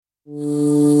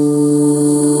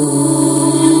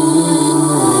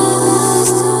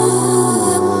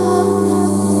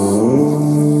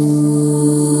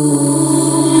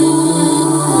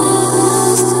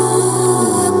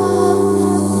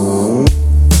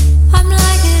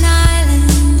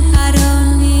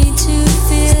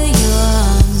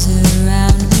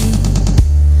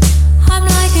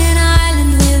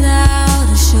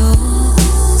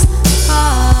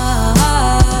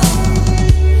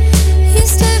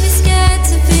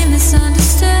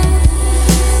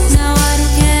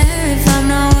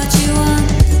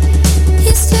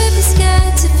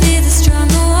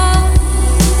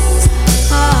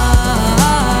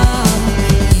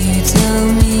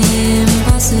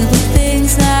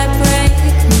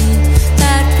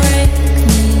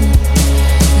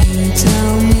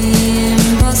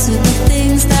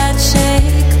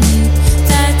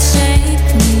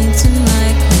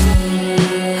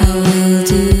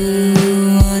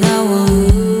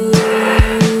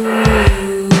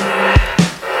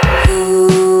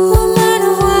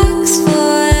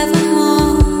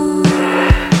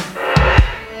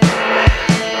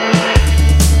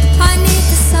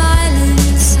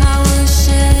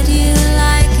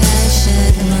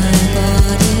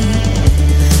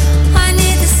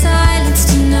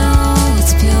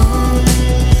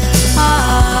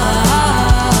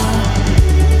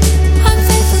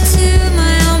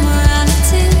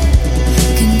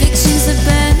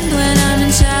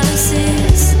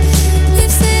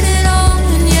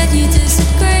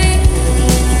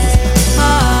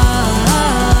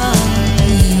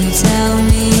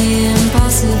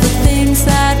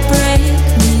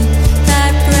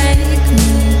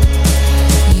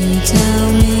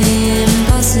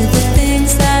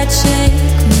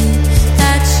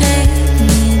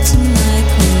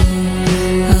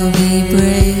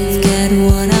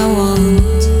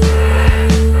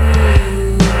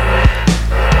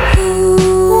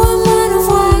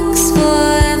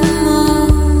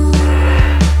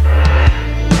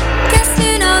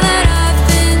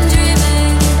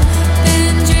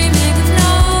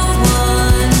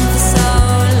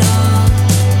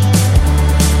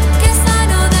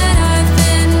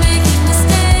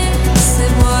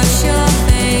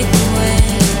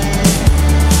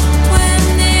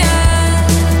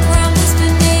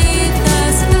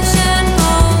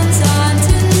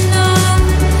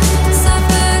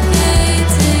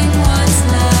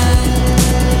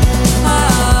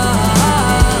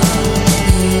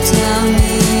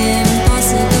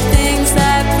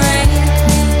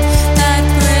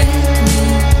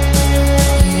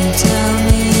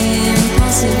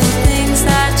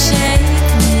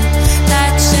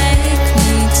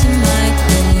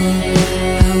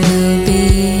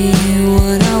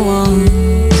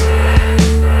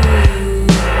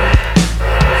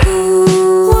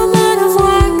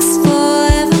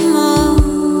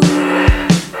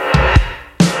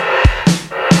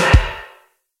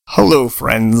Hello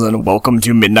friends and welcome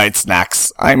to Midnight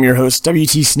Snacks. I'm your host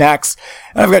WT Snacks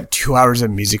and I've got 2 hours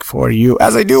of music for you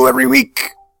as I do every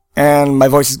week. And my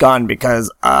voice is gone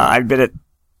because I've been at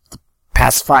the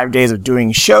past 5 days of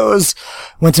doing shows.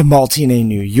 Went to Maltine,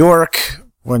 New York,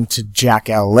 went to Jack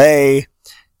LA,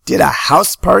 did a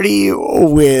house party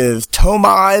with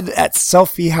Tomad at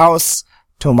Selfie House.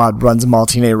 Tomad runs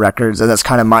Maltine Records and that's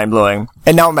kind of mind blowing.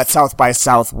 And now I'm at South by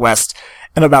Southwest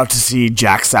and about to see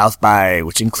Jack South by,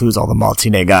 which includes all the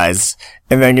Maltine guys.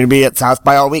 And then I'm going to be at South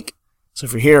by all week. So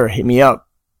if you're here, hit me up.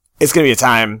 It's going to be a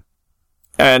time.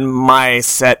 And my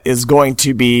set is going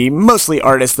to be mostly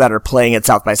artists that are playing at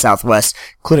South by Southwest,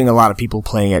 including a lot of people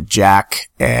playing at Jack.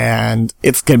 And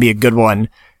it's going to be a good one.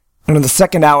 And in the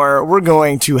second hour, we're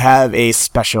going to have a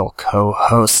special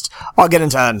co-host. I'll get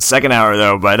into that in the second hour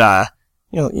though, but,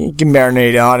 you can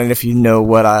marinate on, and if you know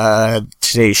what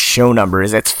today's show number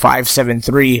is, it's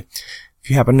 573. If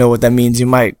you happen to know what that means, you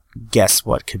might guess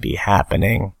what could be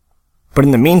happening. But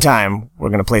in the meantime, we're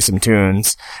going to play some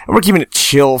tunes, and we're keeping it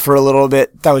chill for a little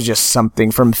bit. That was just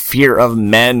something from Fear of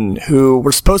Men, who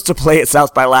were supposed to play at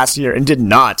South by last year and did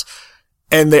not.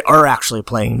 And they are actually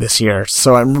playing this year,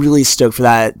 so I'm really stoked for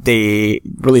that. They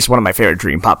released one of my favorite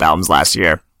Dream Pop albums last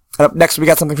year. And up next, we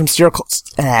got something from Still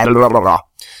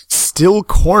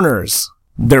Corners.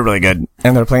 They're really good,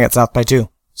 and they're playing at South by too.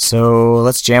 So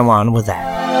let's jam on with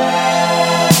that.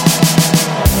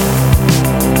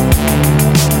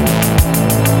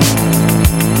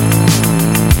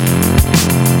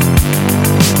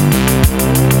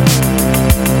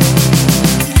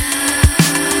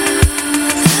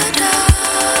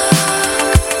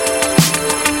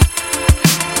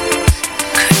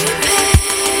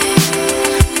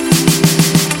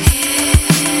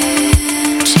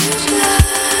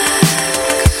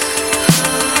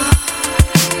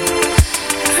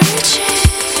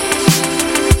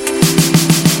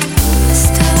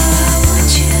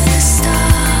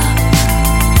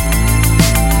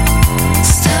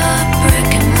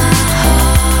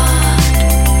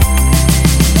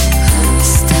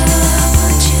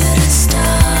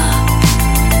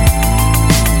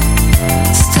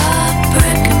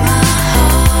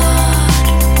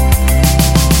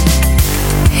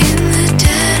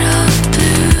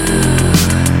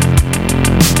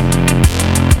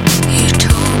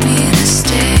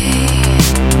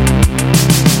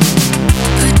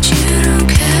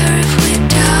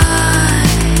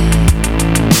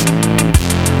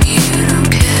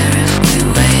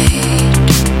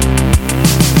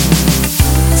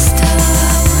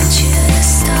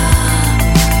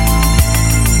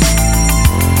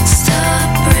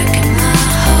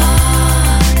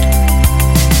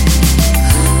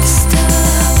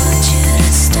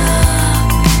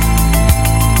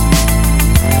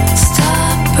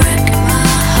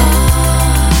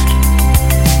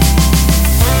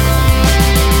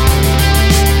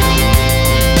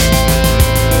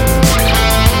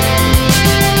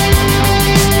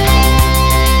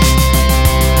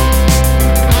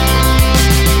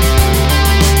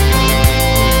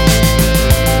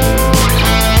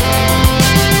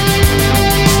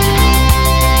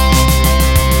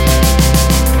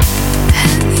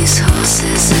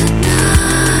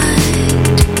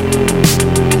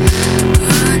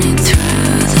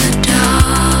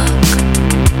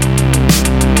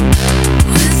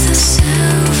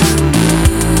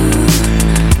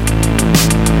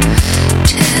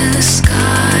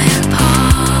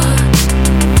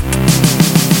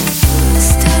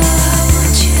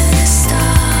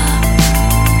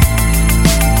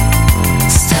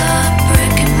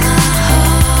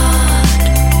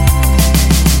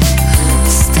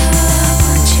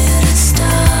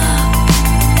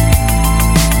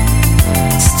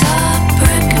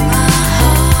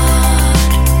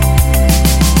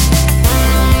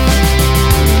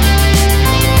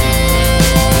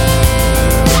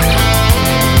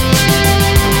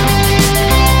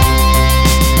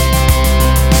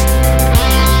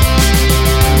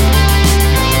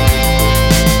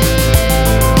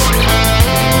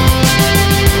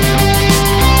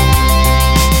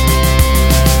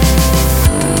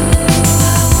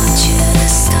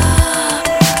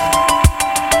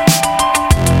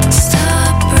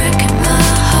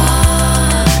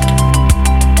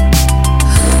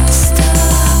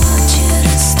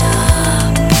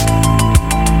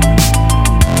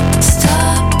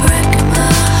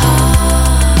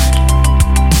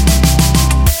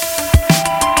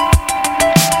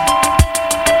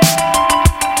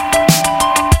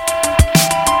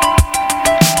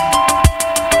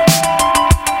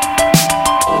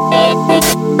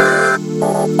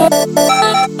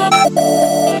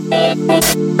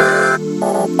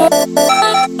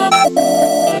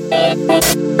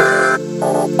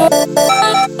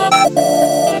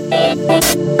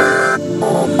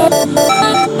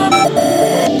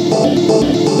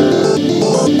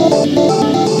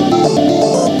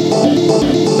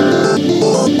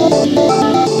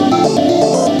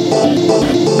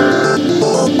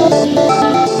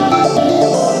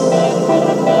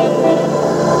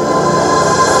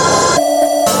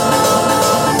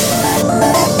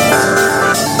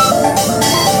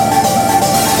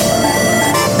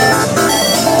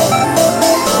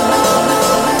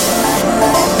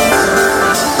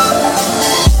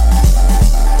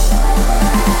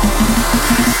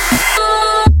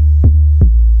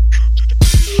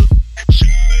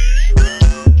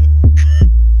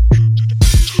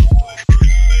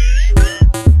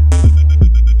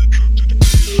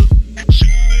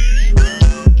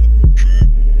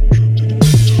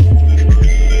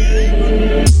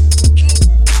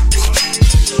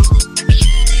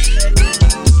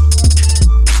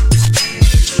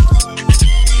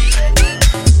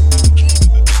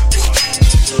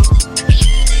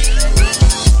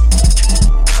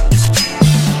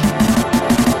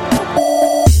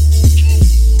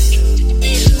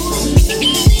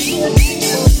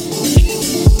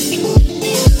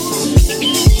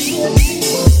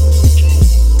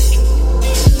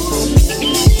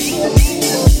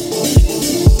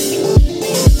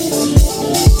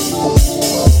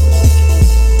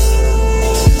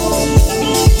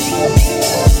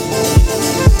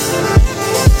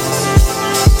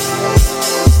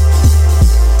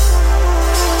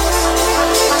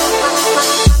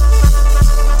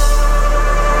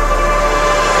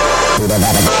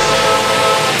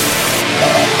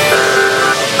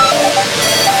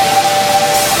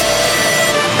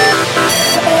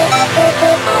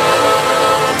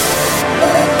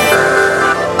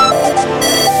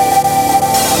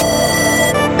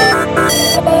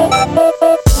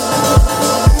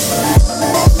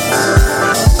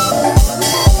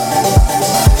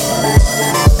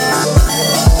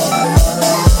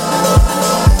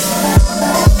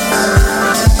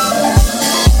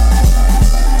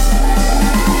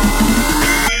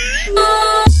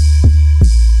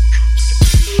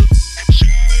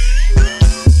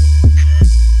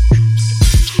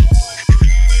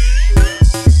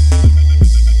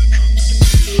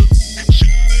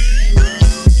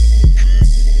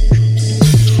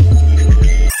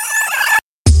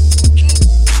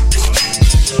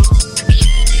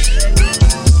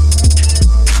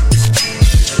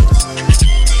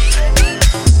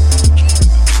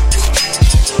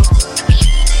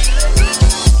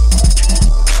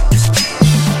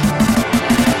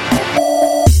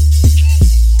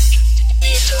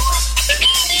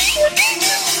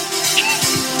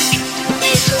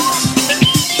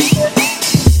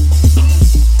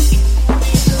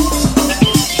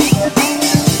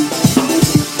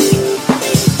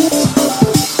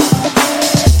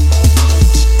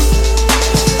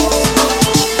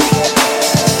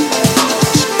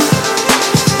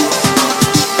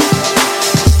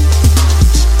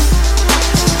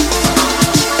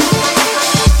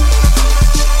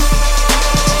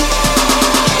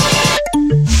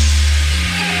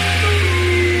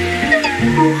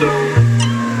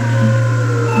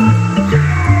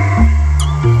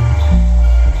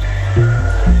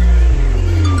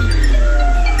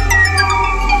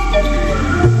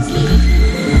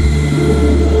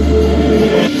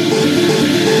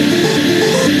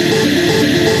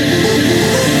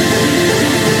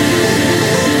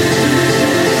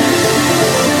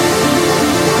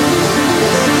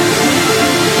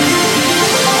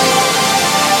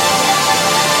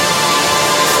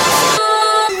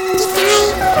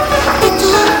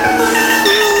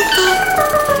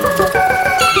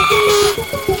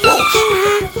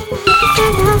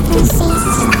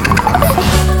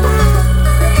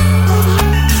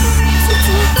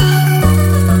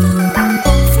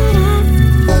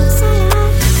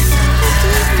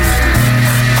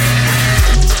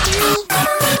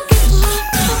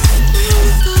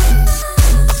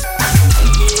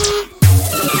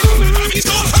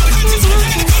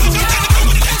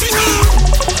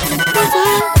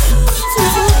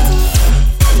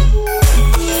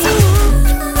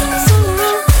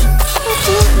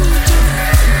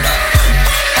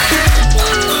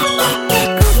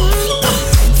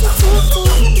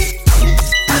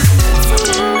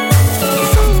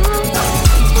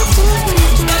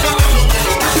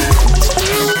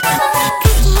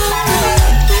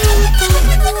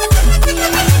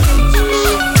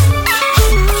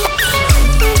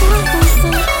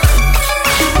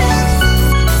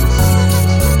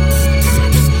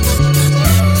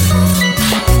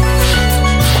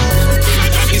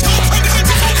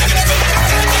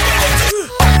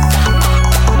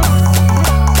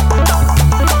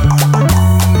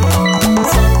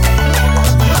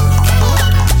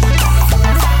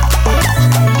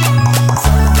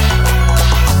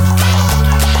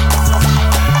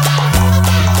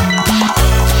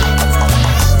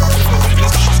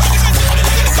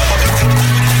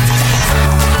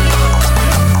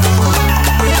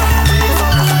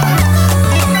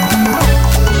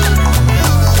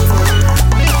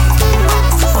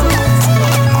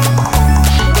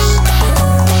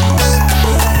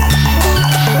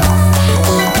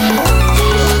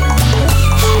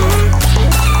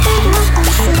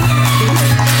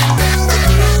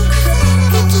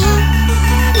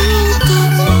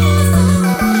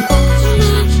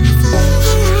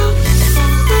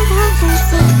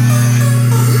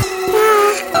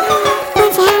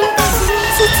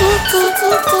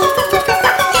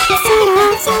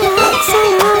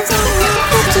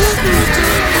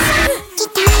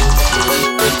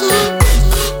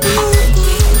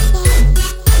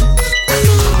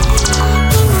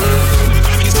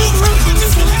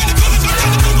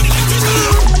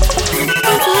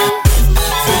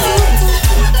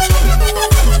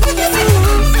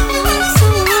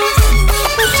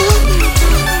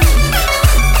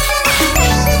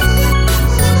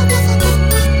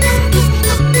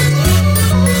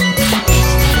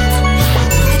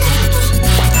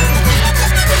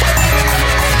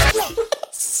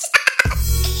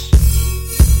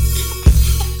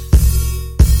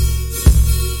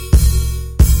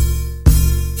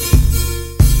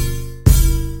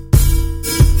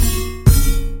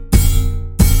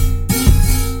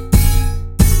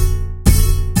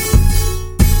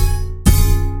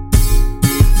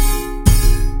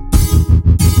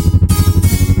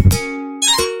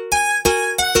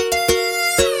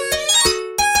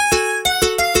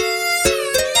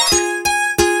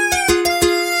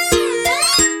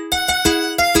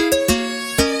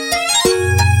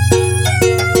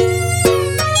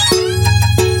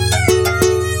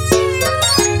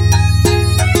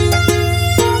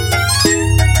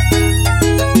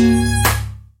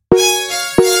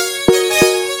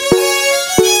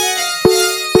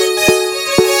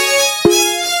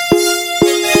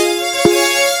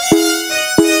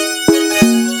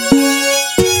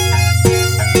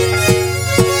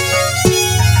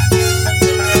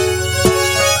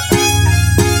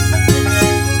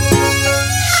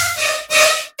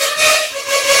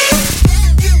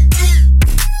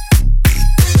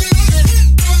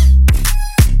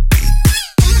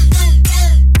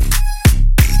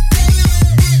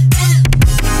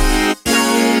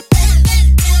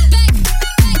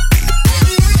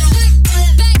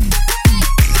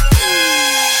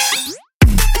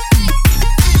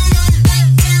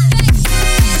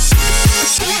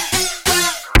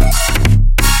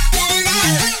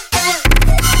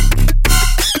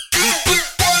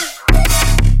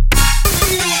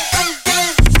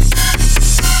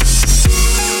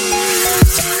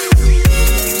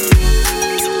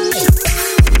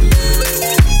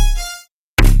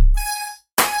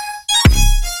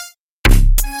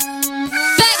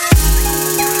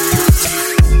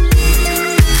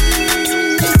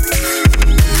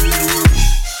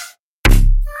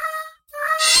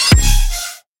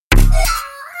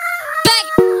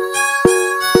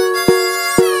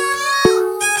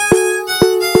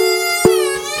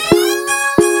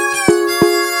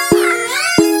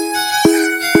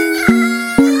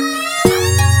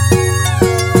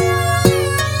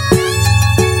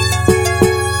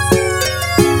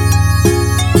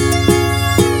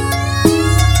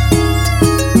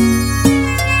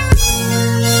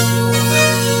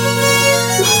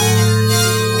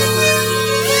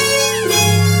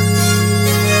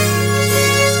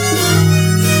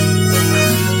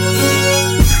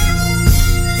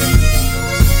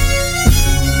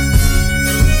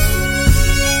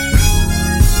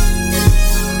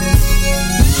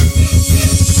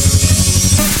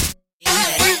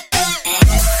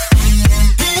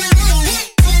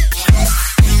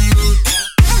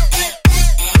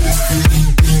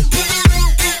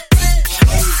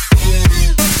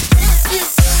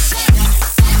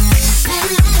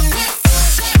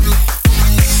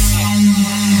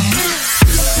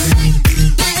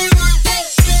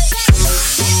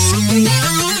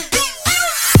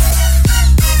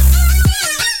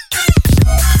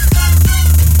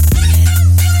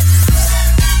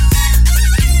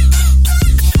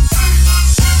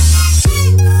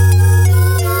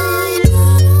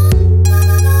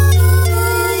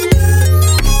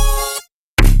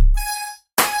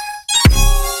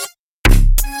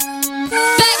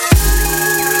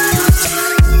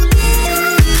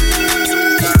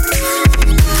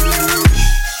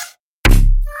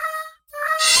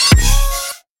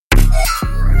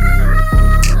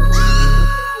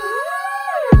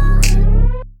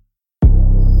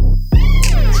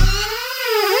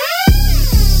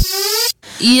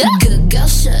 Yeah, good girl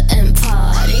shouldn't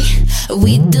party.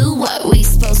 We do what we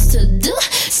supposed to do.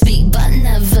 Speak but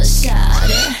never shout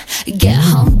it. Get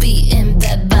home, be in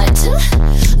bed by 2.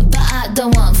 But I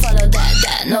don't want follow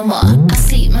that no more. I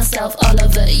see myself all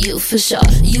over you for sure.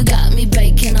 You got me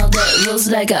breaking all the rules.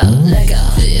 Let go.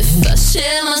 If I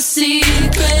share my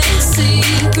secret,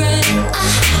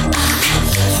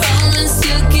 promise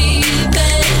you keep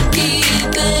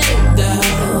it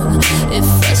down. If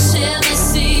I share my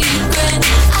secret,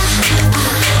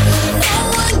 no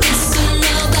one gets to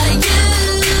know about you.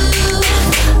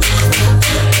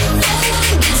 No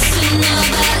one gets to know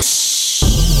about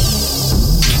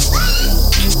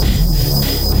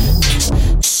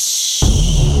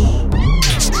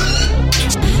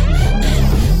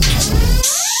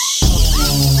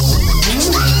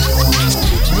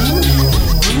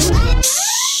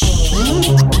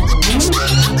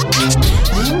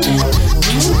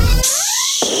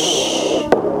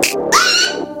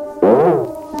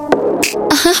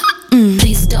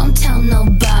Please don't tell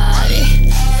nobody.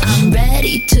 I'm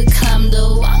ready to climb the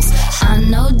walls. I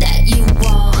know that you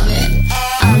want it.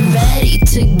 I'm ready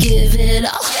to give it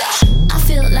all. I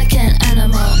feel like an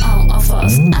animal on all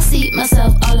fours. I see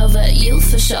myself all over you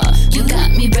for sure. You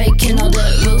got me breaking all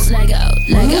the rules. Let go.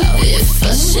 If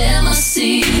I share my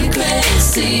secret,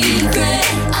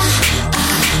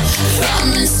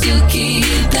 promise you keep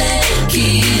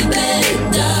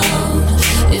it down.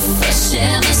 If I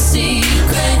share my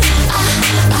secret,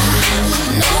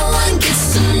 no one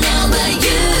gets to know about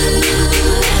you.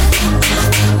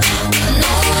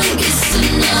 No one gets to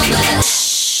know about you.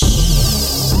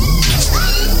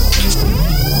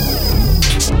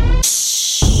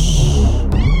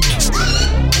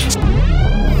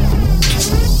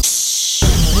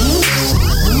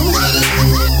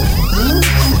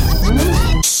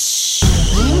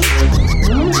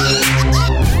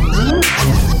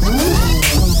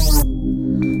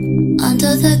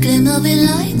 Under the glimmering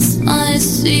lights, my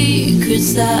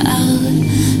secrets are out.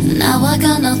 Now I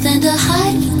got nothing to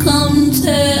hide. Come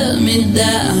tear me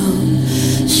down.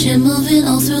 Shit moving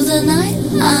all through the night.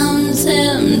 I'm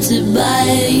tempted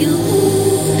by you.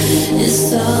 It's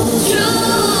so true.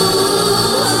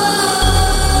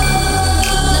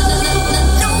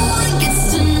 No one gets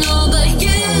to know but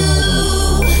you.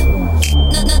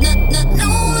 No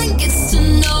one gets to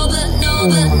know but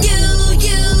you.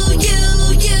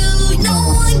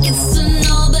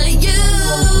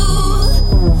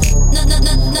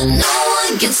 No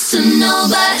one gets to know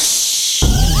but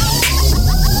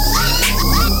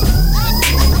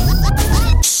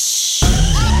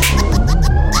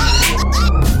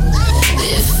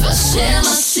if I share my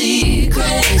secret,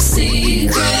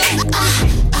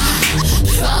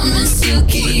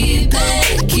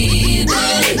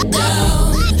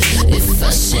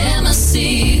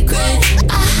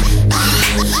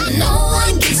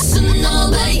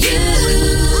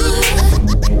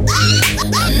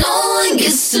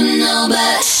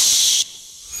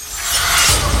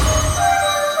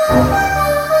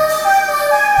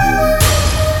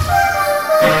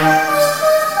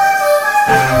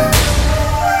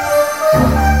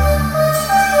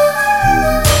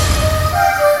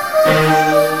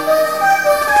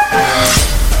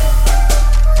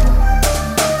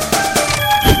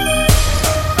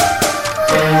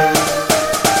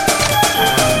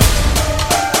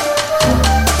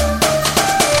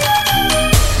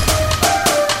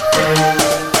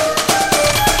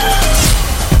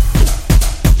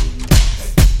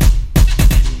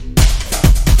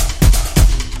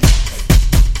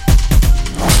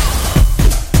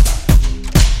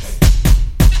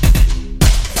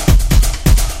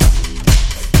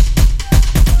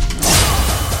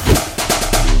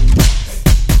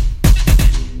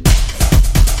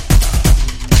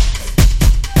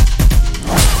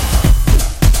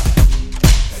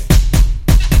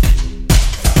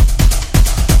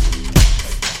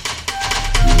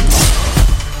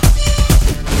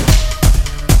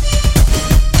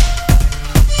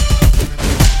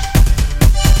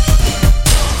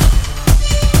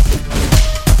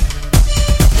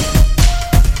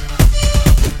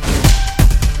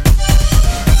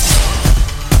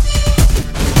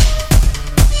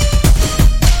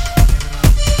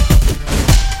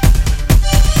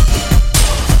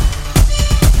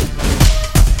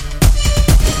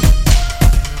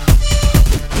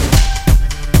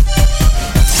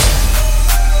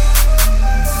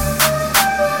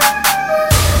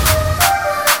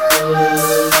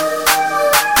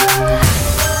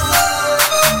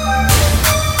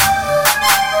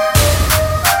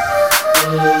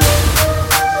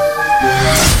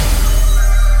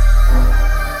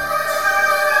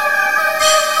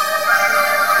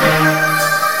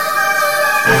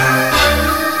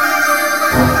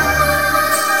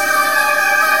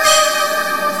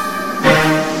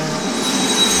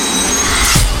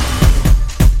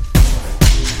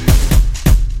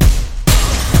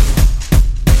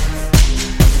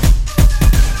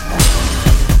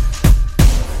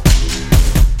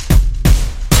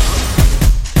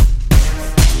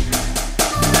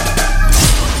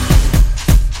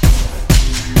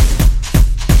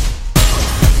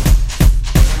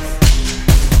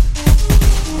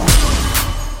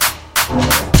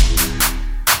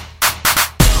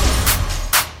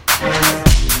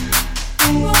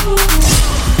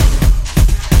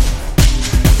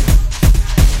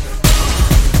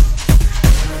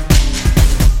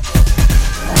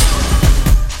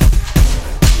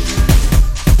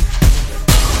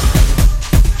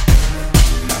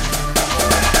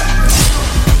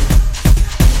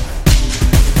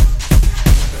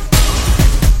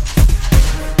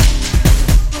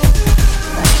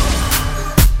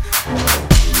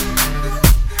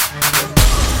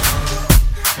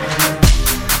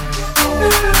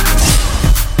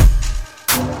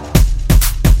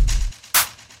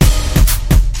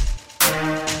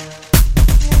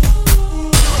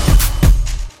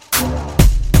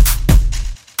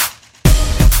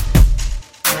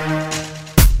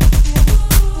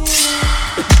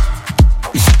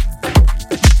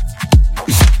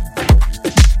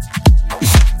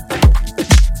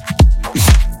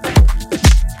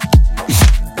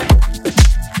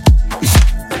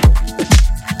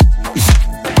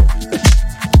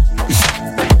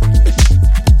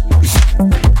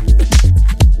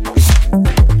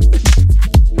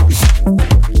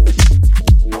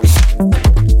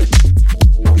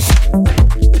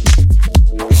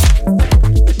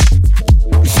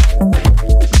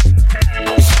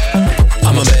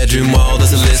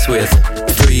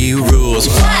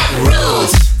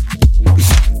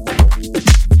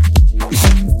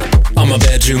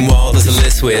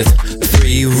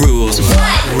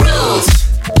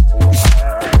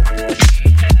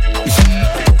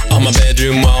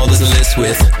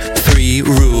 3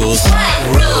 rules.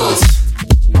 Rules.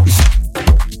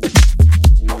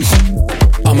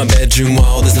 On my bedroom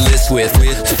wall there's a list with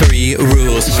 3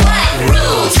 rules.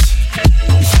 Rules.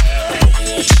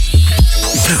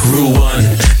 Rule 1,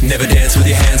 never dance with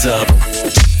your hands up.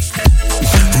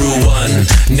 Rule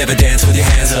 1, never dance with your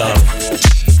hands up.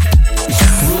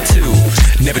 Rule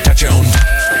 2, never touch your own.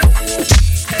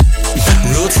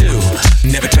 Rule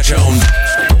 2, never touch your own.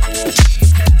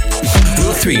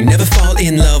 Rule 3, never fall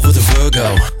in love with a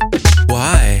Virgo.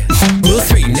 Why? Rule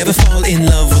 3, never fall in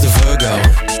love with a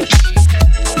Virgo.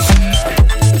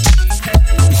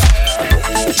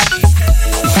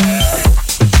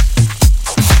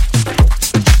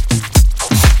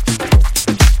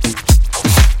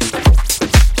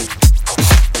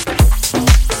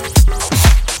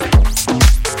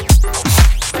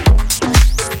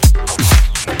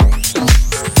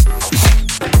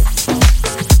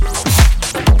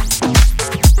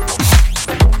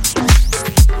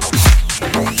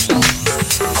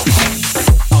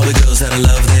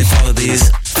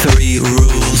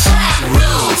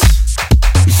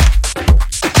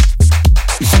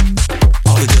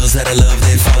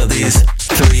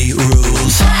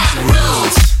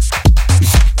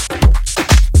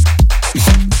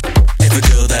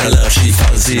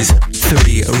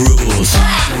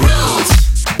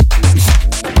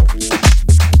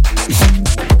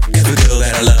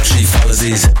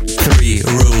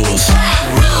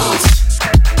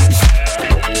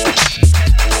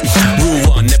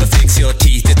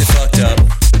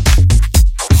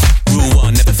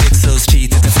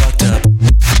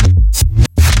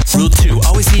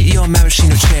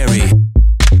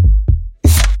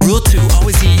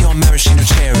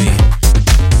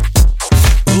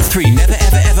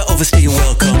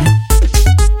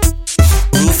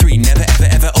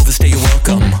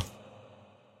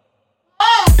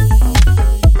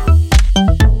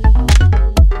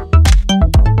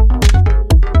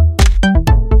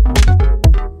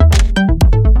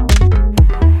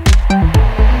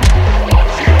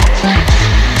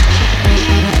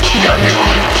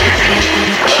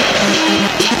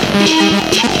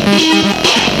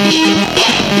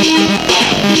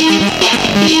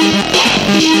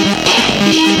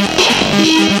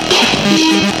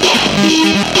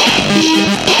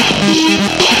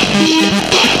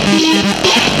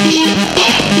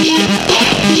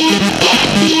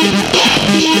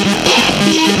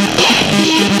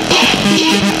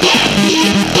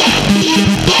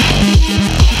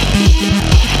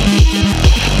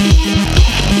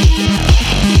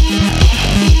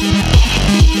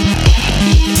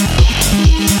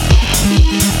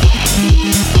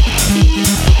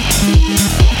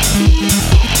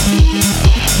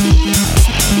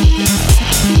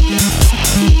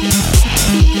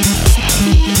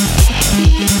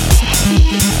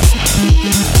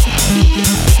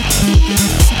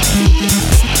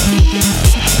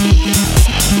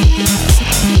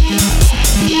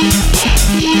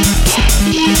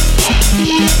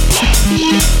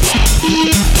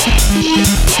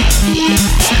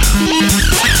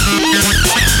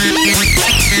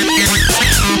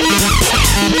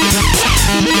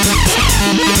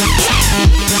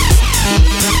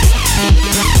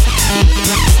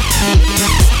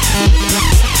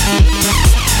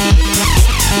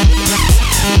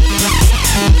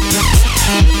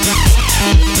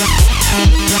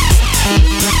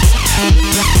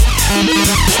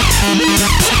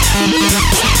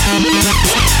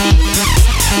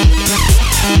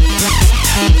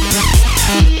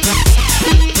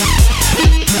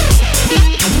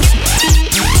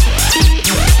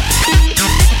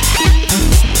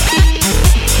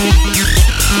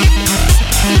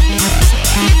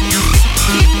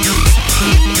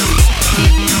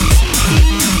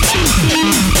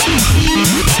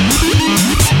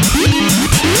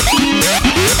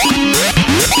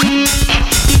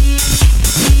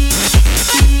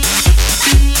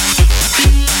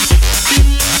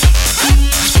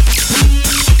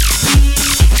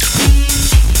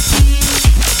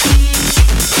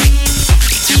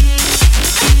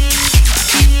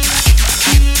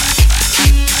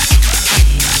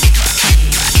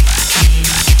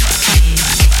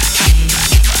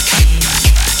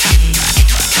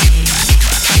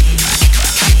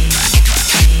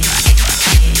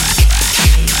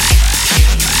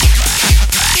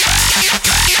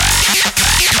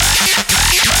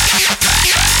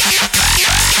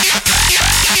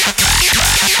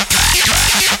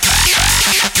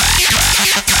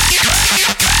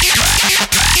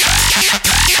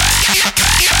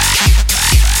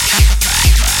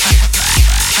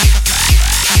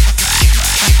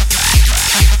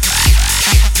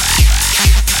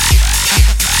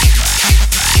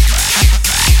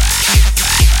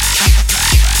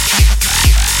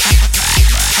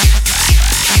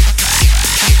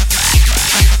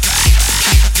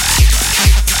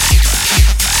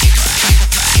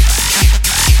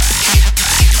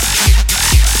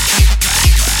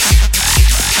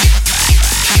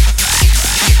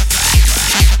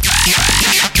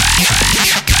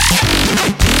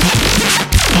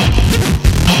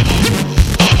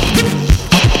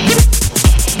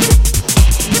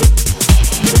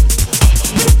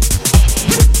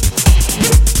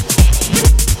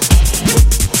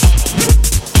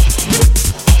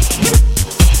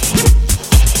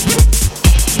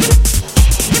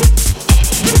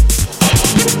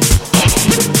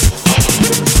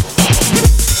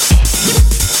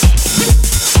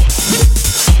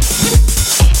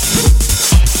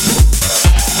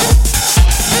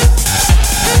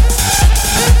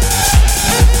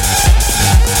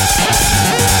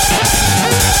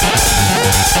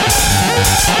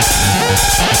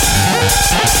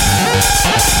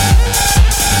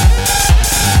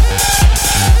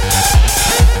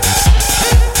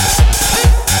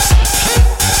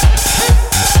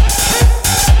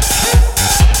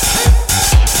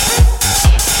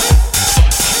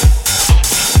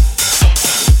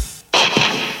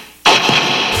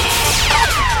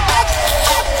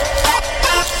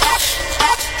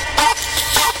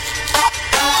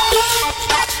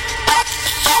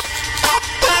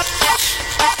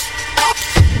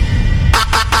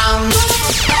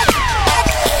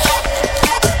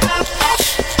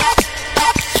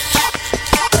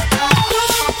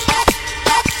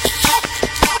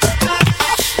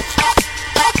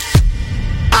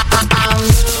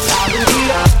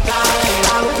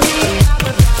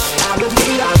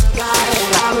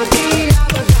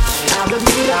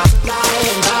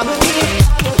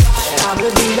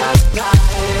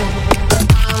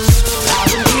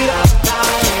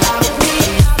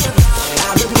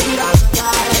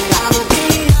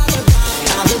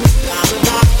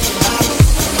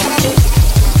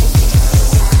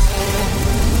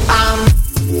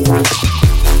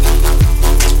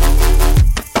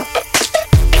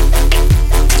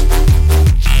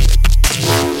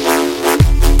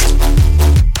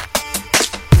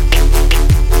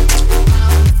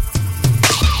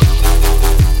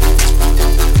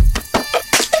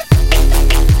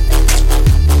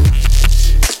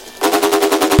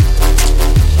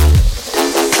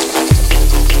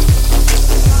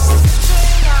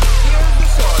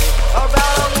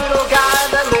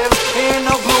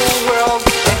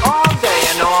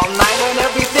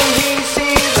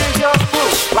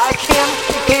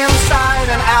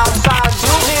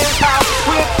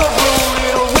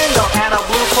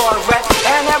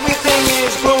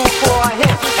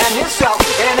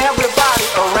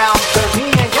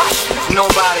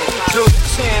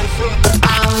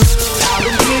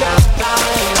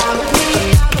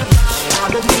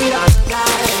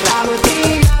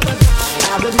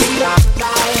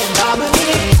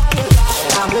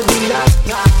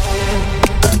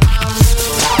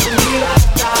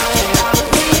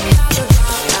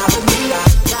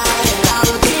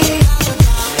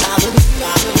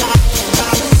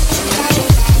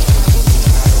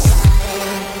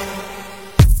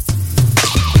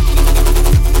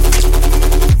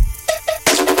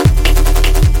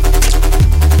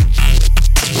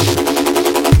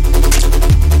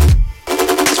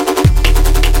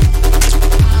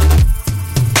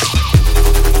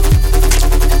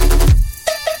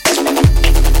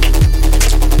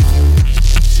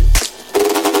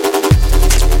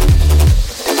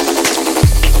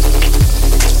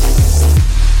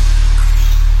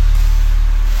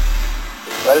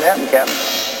 Let it happen, Captain.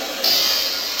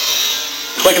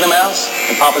 Click of the mouse,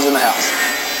 and Papa's in the house.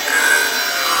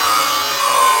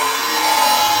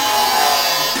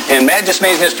 And Matt just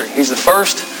made history. He's the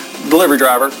first delivery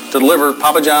driver to deliver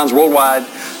Papa John's worldwide,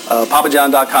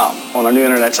 papajohn.com, on our new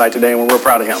internet site today, and we're real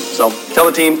proud of him. So tell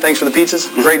the team, thanks for the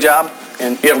pizzas. Great job,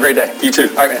 and you have a great day. You too.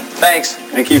 All right, man. Thanks.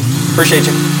 Thank you. Appreciate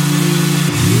you.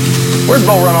 Where'd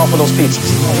Bo run off with those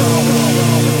pizzas?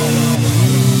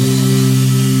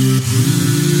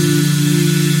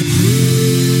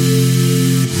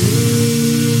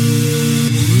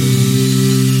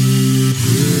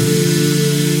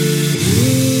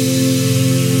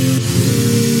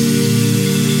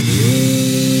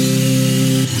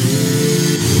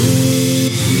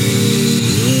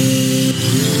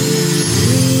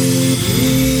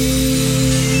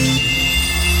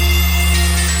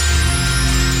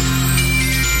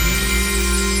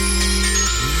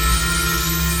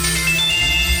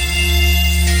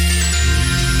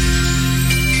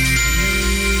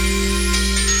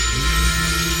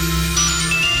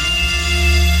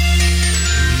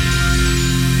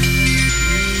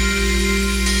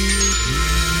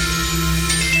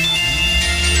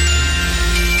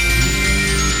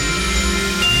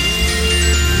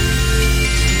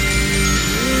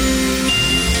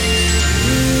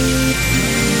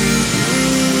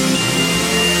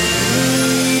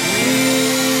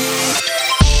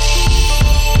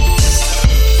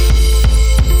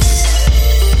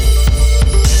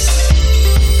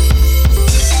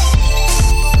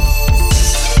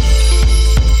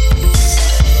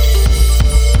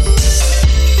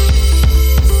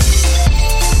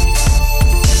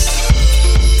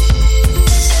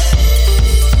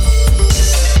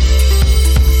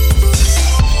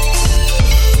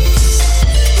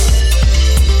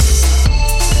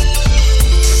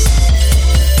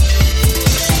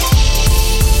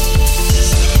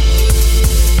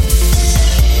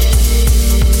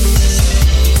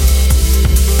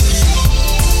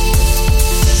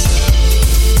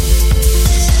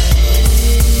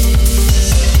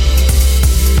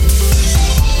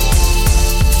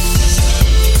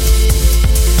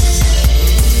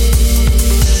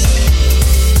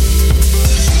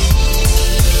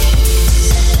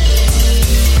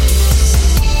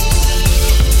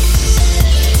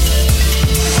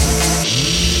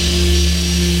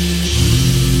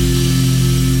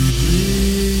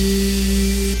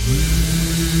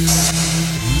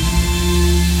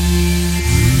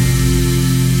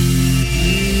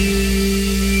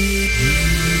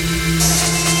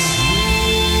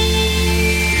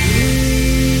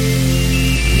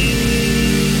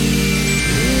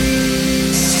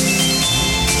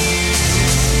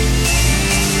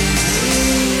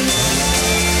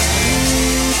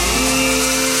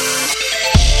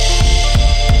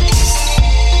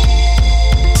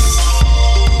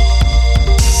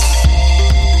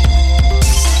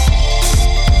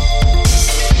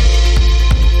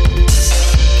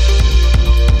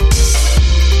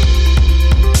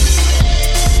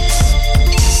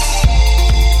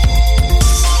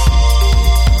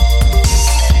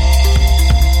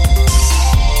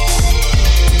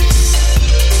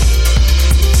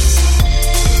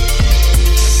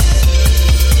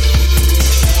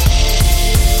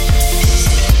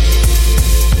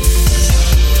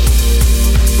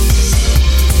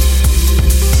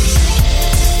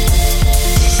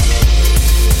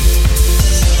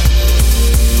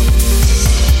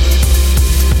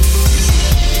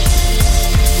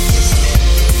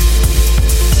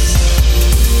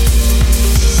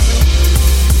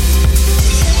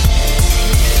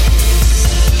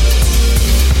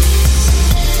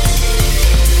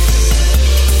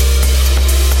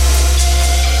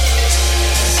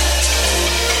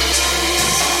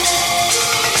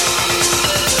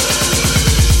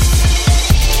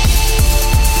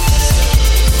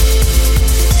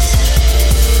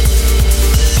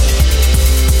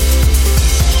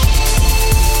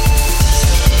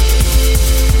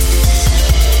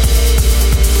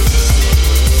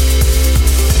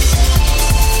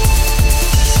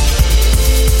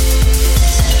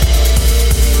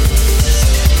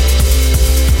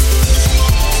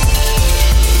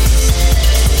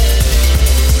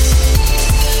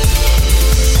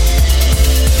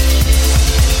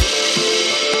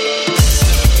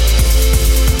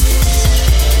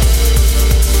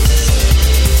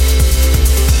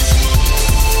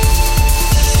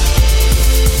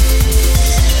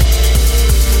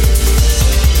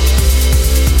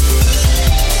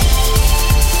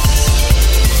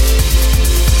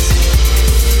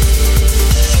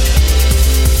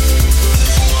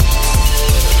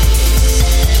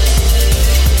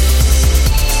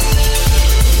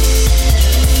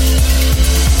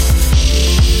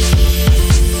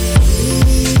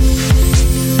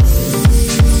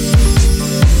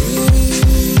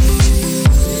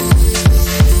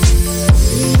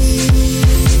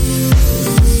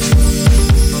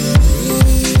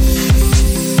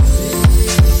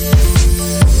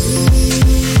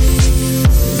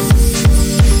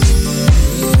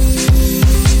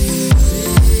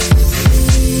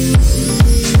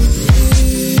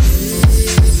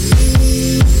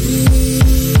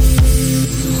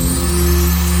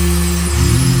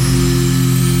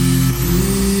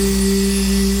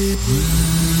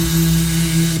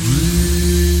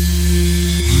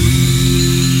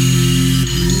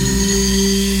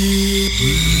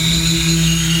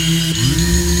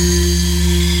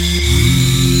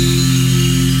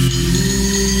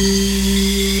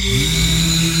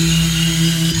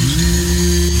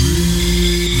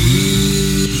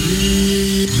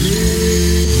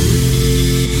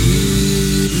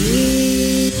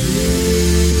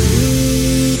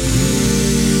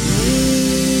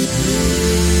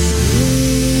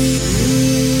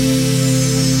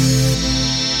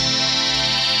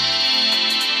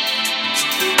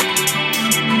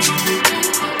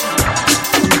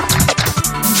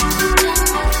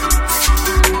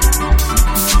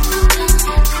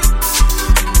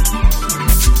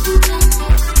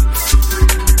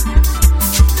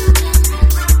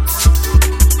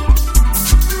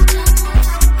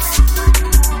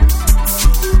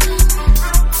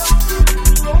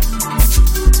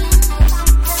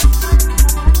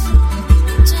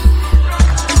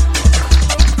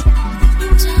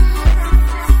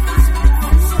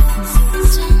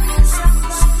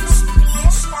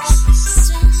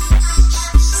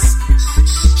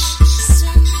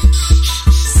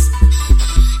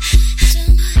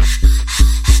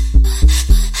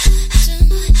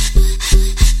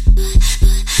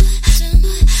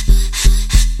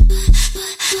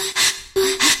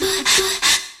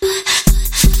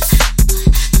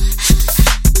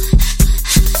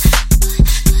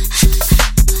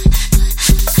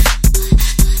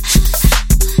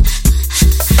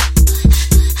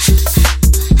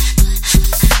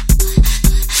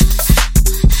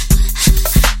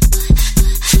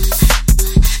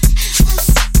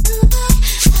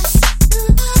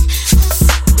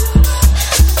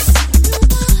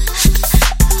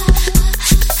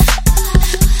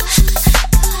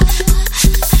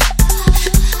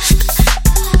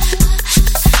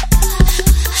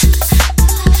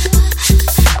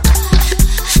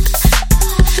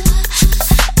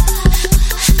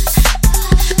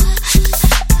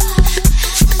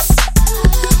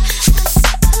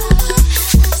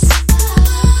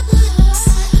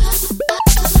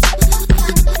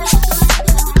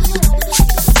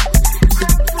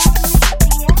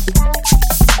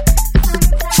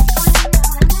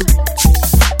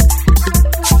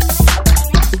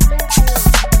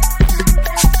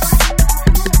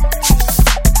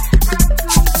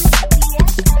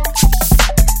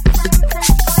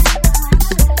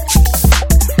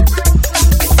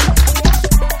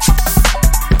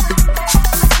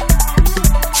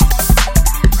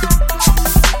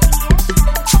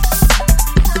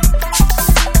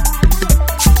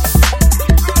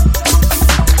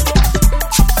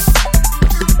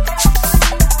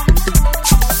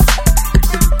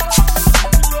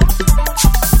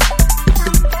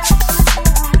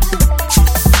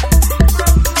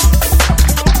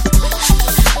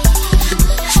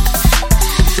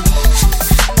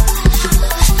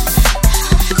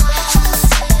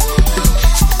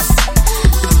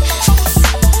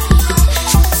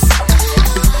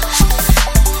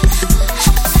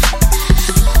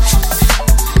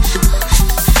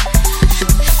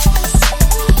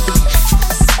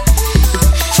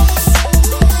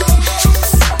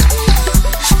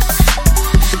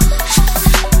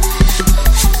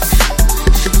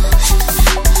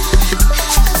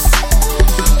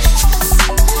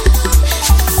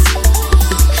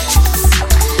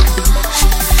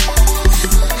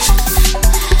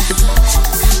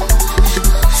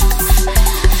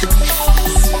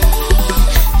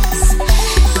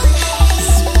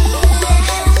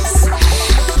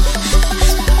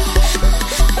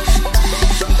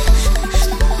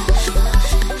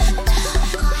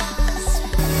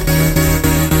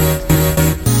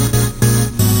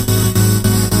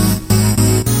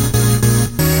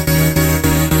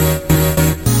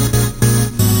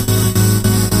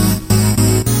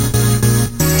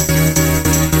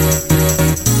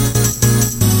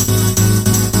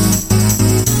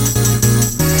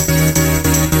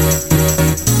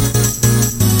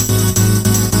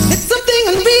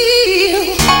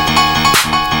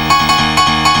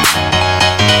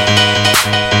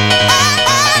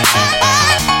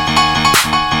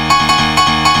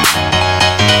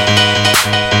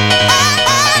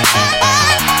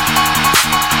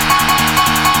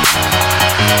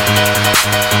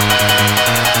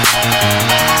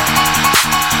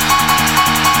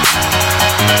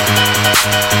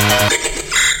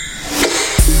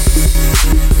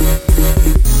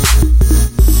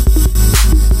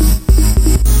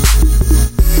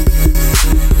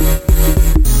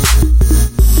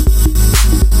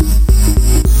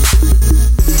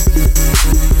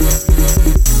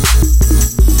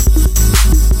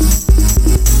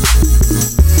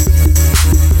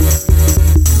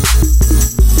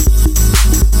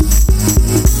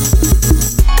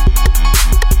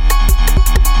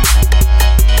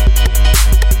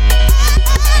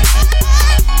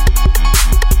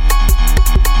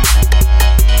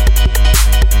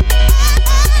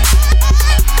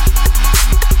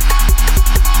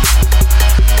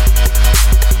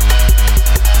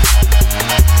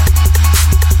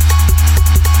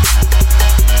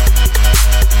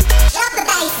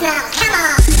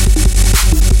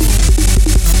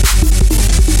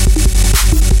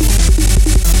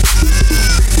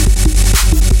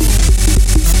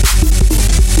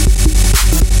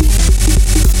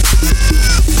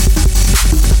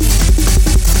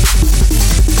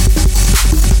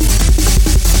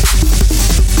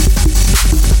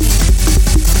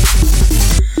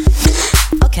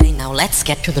 let's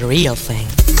get to the real thing.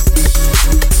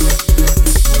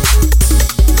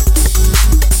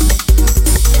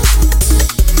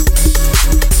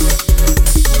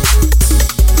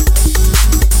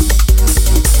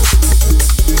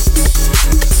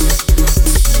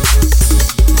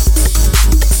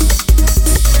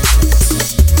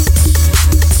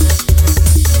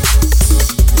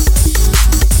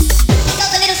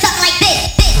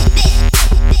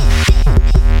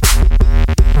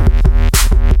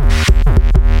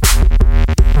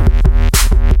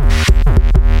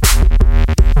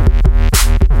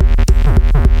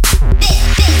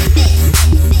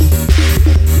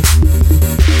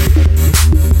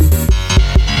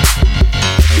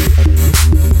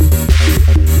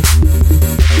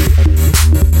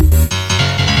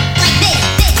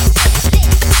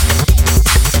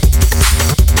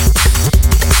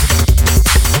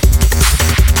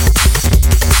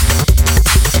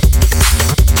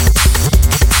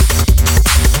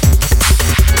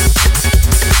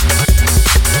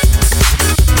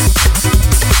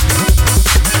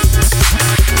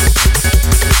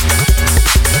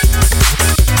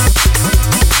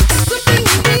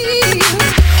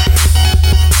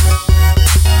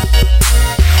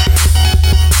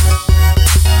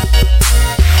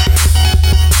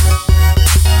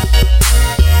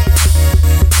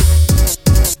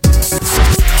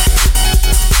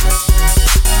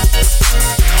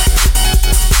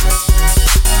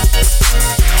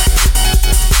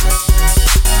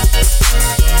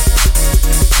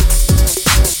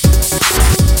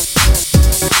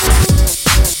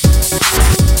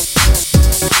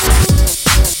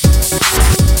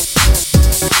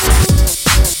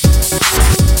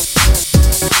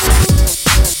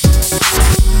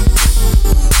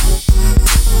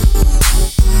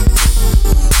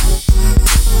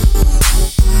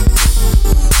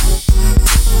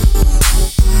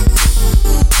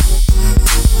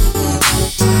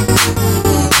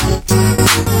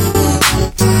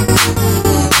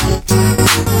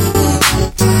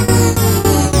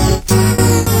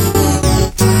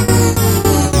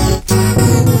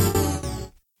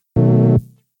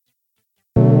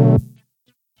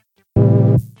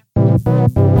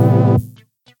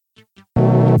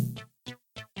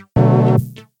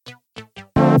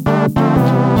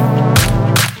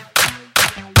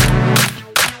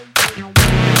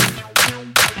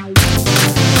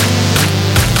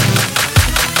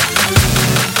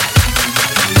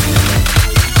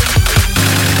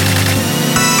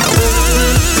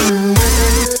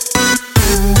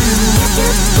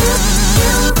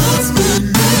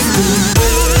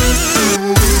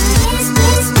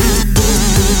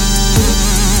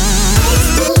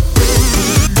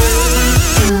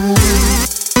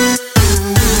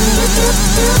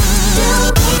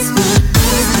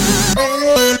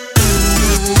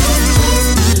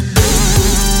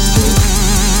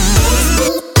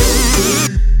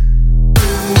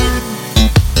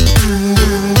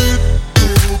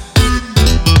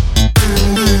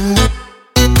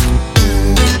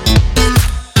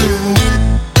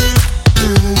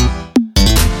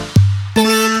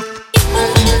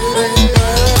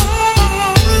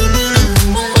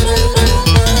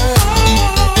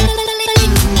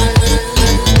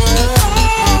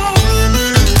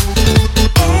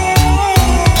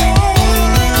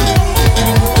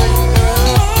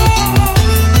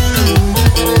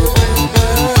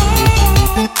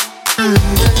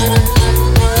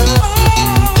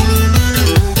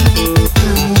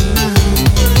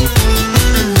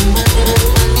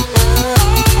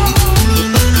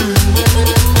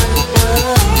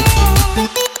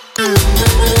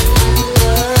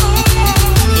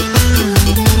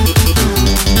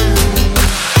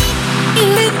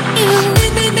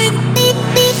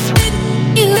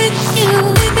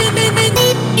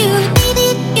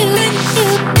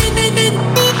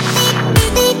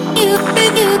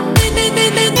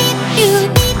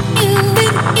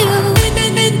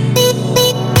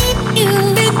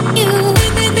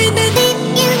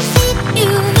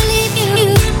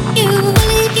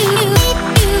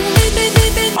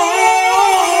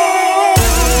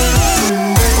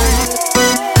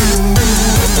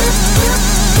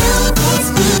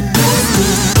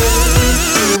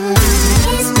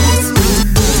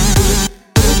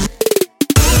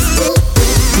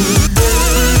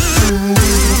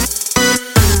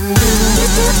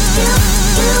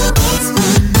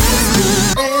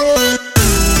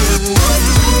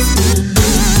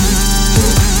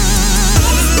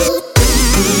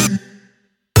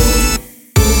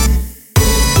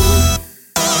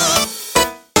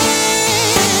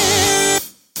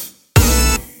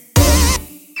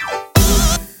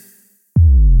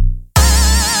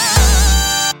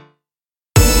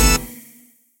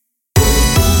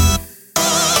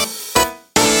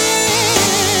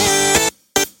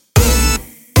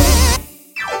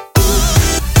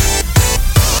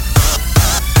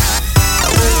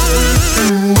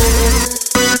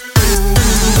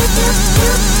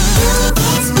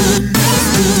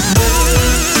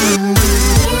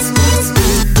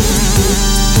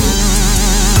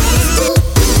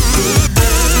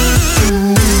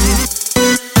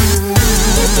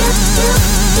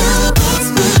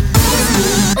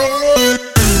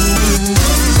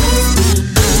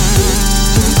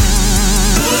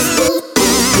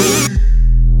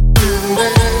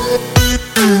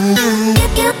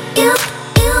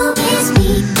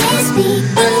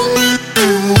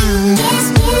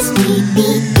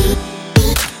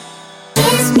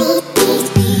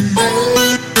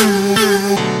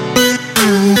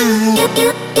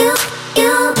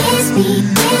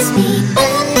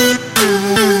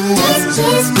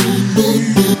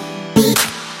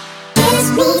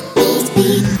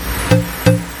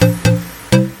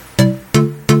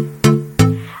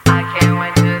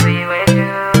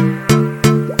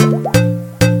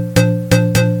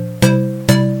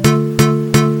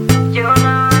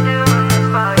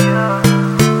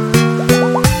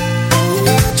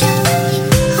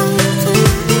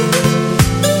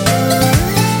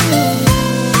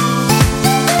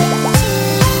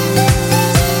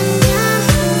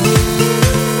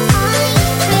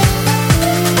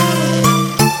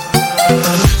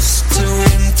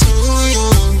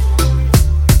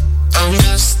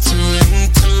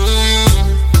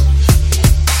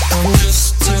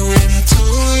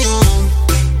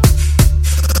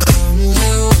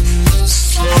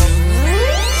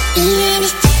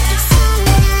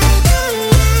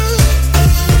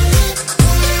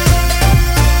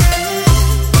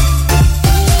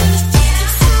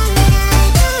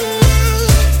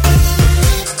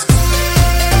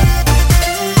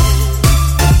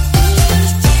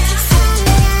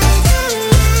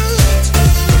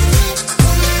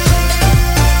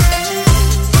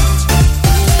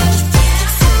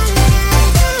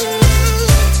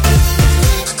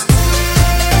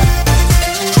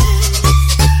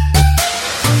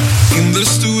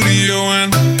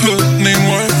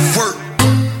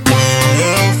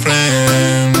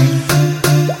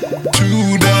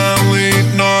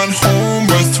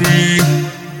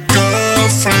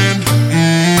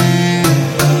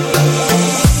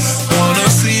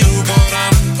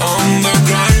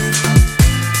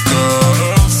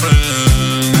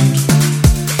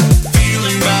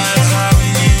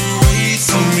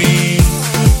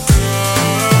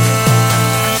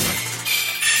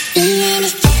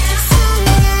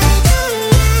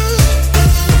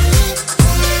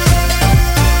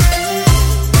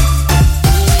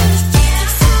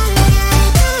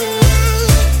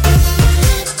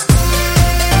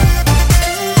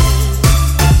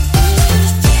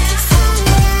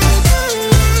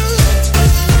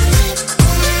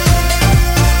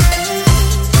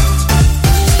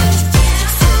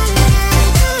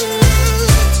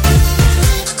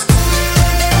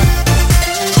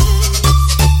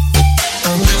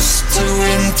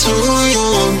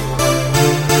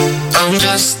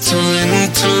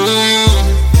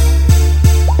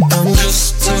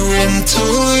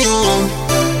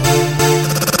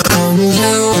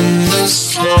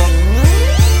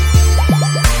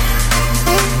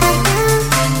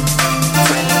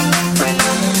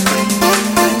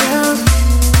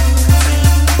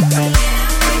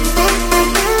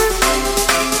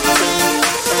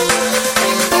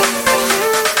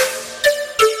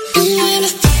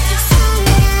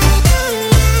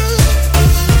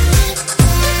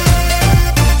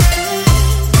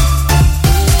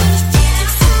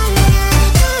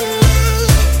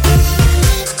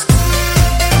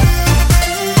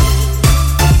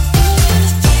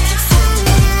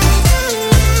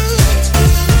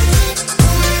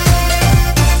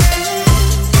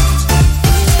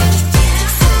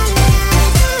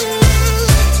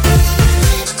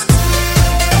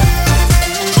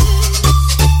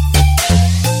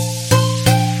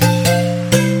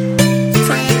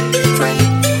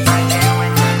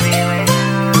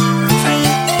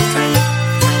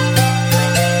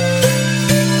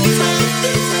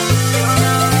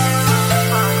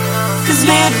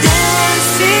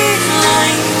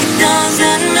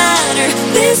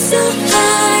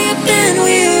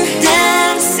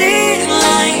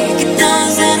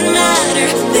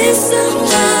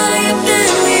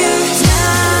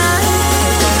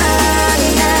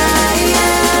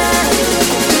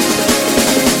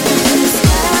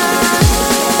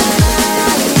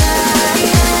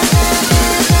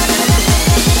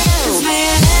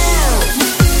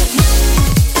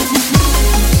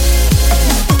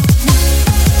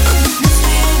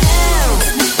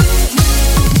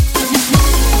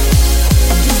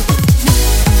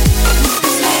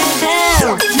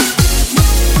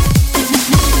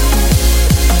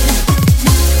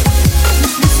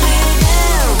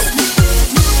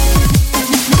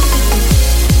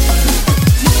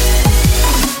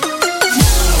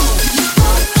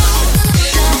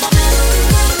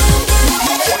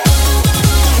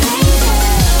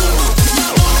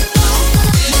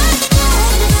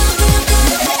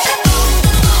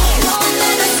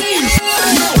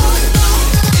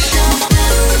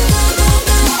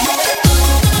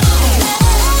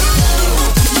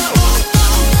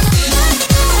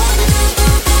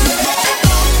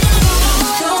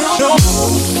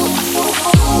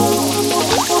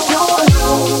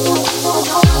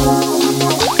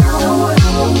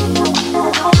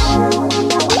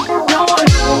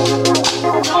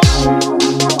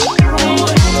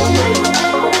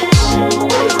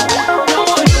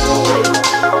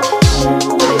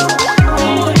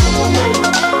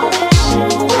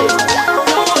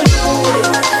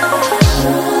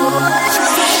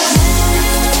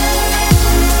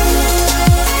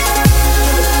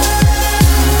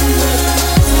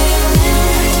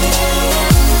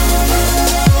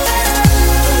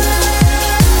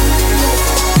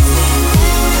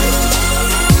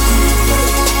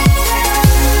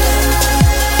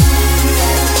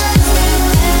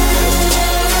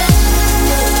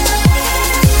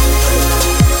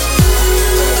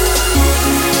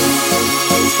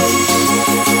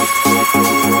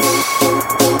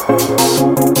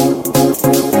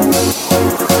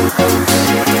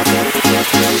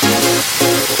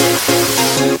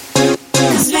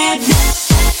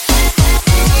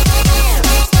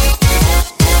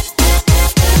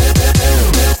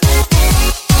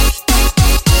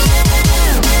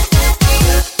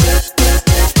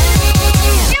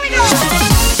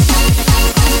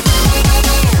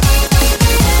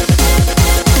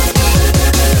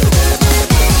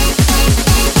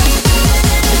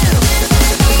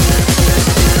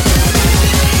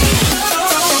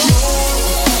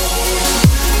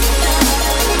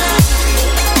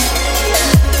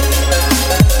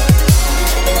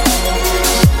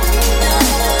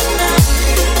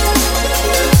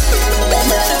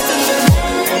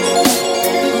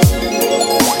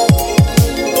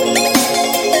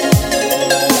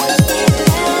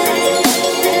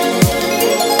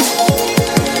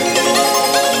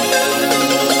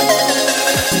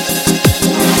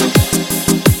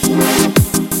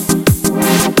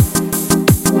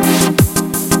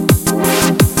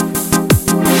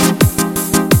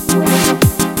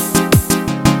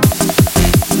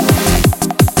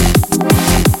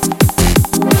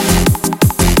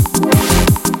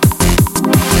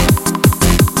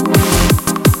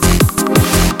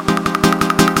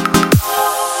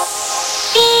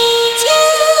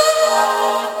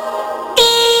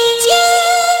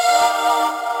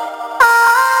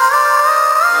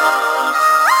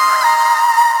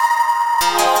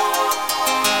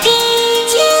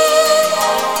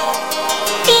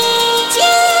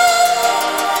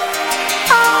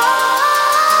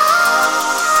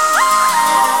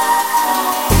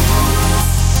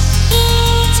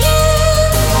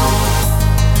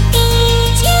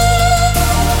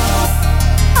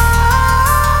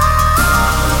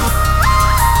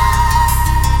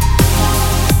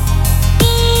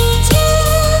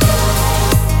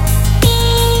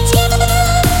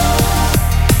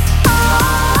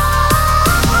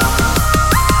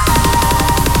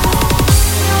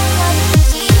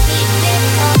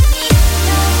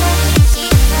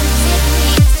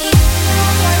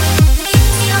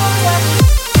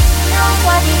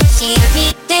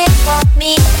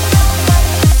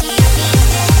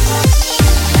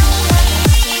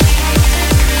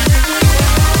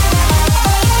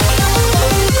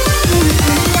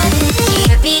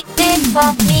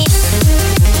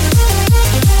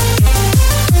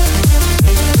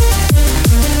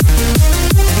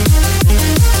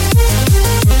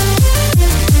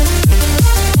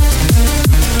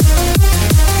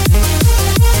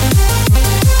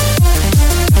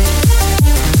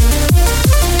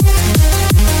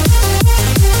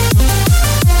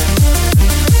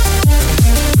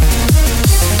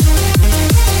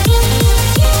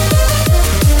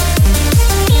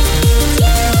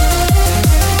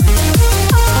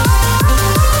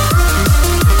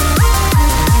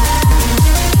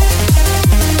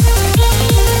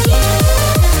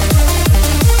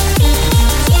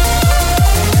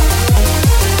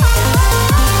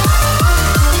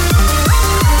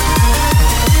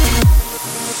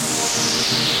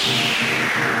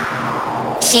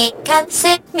 She can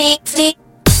set me free.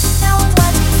 Don't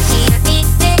worry, she be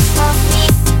there for me.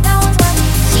 Don't worry,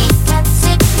 she can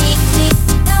set me free.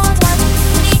 Don't worry,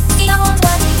 please don't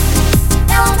worry.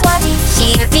 Don't worry,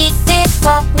 she be there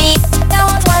for me.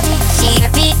 Don't worry, she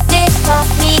be there for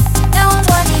me. Don't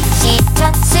worry, she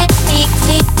can set me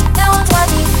free. Don't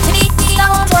worry, please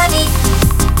don't worry.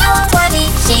 Don't worry,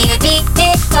 she be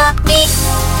there for me.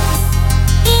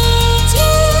 It's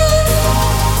you.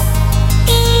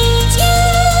 It's you.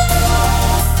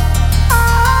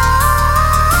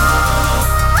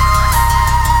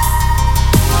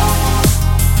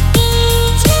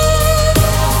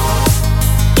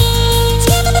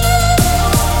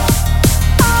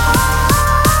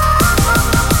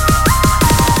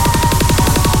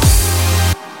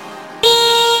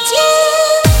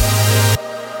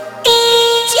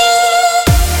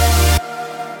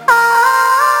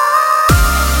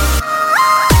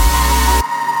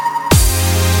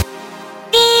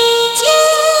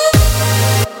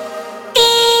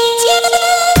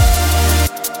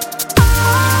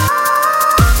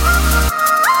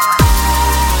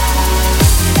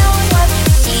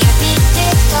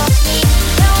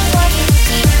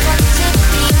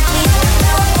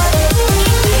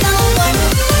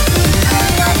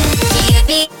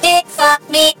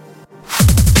 Me.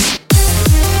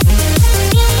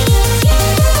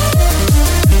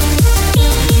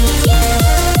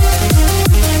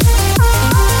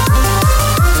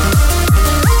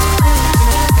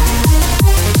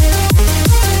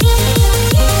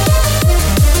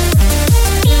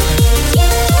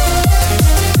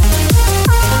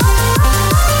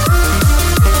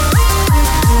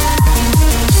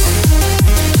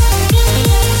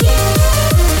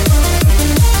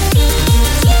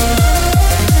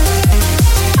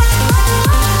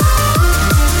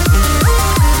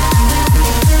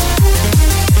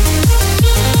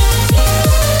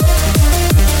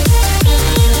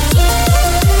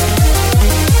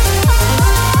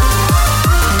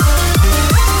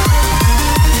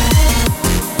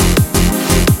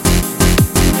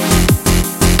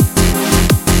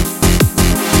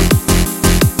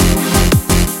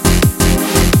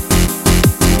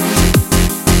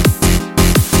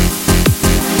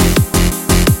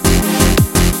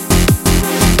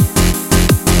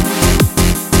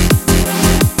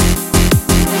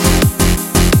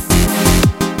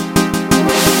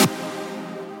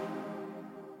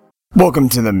 Welcome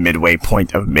to the midway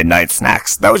point of Midnight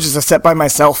Snacks. That was just a set by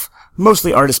myself,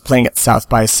 mostly artists playing at South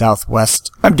by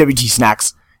Southwest. I'm WT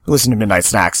Snacks. You listen to Midnight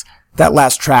Snacks. That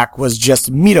last track was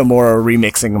just Mitomoro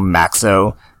remixing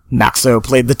Maxo. Maxo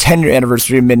played the 10-year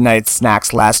anniversary of Midnight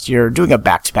Snacks last year, doing a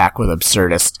back-to-back with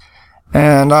Absurdist.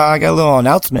 And I got a little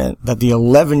announcement that the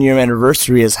 11-year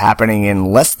anniversary is happening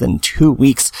in less than 2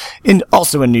 weeks,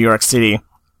 also in New York City.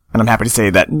 And I'm happy to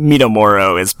say that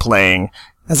Mitomoro is playing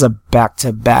as a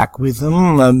back-to-back with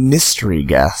a mystery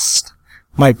guest.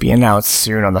 Might be announced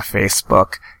soon on the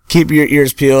Facebook. Keep your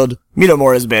ears peeled.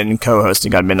 Mitomoro has been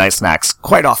co-hosting on Midnight Snacks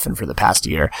quite often for the past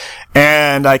year.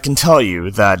 And I can tell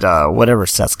you that whatever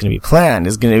set's going to be planned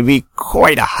is going to be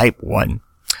quite a hype one.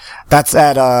 That's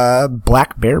at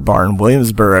Black Bear Bar in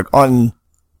Williamsburg on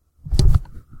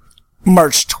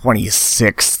March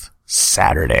 26th,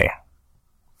 Saturday.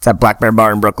 It's at Black Bear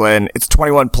Bar in Brooklyn. It's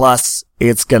 21 plus.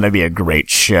 It's gonna be a great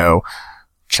show.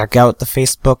 Check out the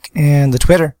Facebook and the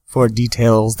Twitter for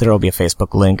details. There will be a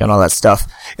Facebook link and all that stuff.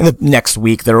 In the next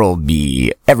week, there will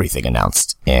be everything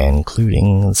announced,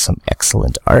 including some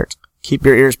excellent art. Keep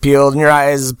your ears peeled and your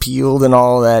eyes peeled and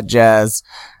all that jazz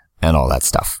and all that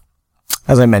stuff.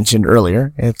 As I mentioned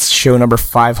earlier, it's show number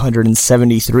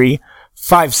 573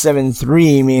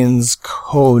 573 means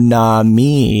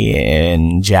Konami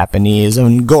in Japanese,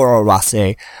 and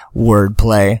Gororase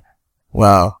wordplay.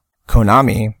 Well,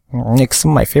 Konami makes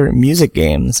some of my favorite music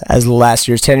games, as last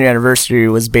year's 10-year anniversary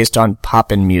was based on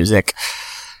Poppin' music.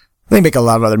 They make a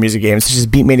lot of other music games, such as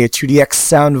Beatmania 2DX,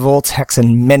 Sound Voltex,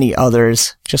 and many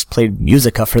others. Just played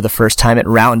Musica for the first time at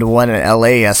Round 1 in LA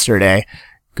yesterday.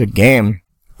 Good game.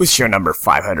 With show number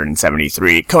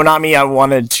 573, Konami, I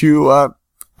wanted to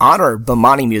honor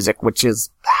Bomani music, which is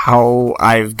how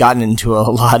I've gotten into a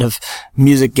lot of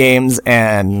music games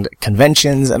and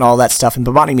conventions and all that stuff, and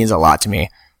Bomani means a lot to me.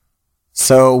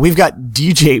 So we've got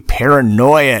DJ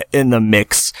Paranoia in the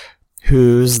mix,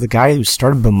 who's the guy who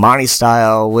started Bomani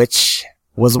Style, which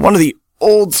was one of the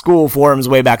old school forums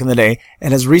way back in the day,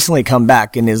 and has recently come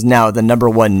back and is now the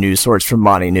 #1 news source for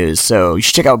Bomani News. So you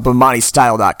should check out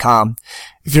BomaniStyle.com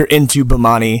if you're into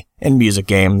Bomani and music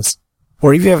games,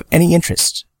 or if you have any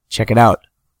interest, check it out.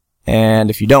 And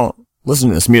if you don't, listen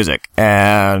to this music,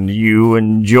 and you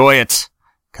enjoy it,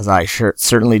 because I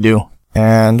certainly do.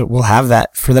 And we'll have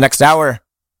that for the next hour.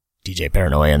 DJ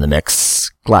Paranoia in the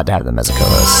mix. Glad to have them as a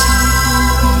co-host.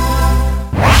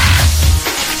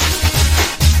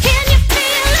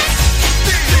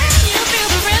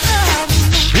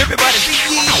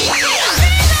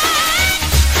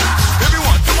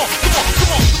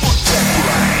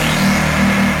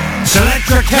 Select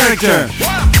your character.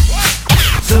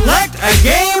 Select a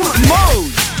game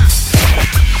mode.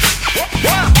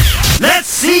 Let's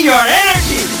see your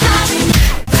energy.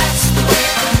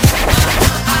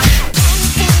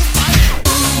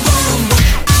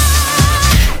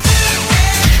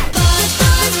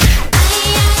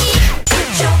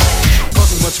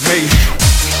 Nothing much made.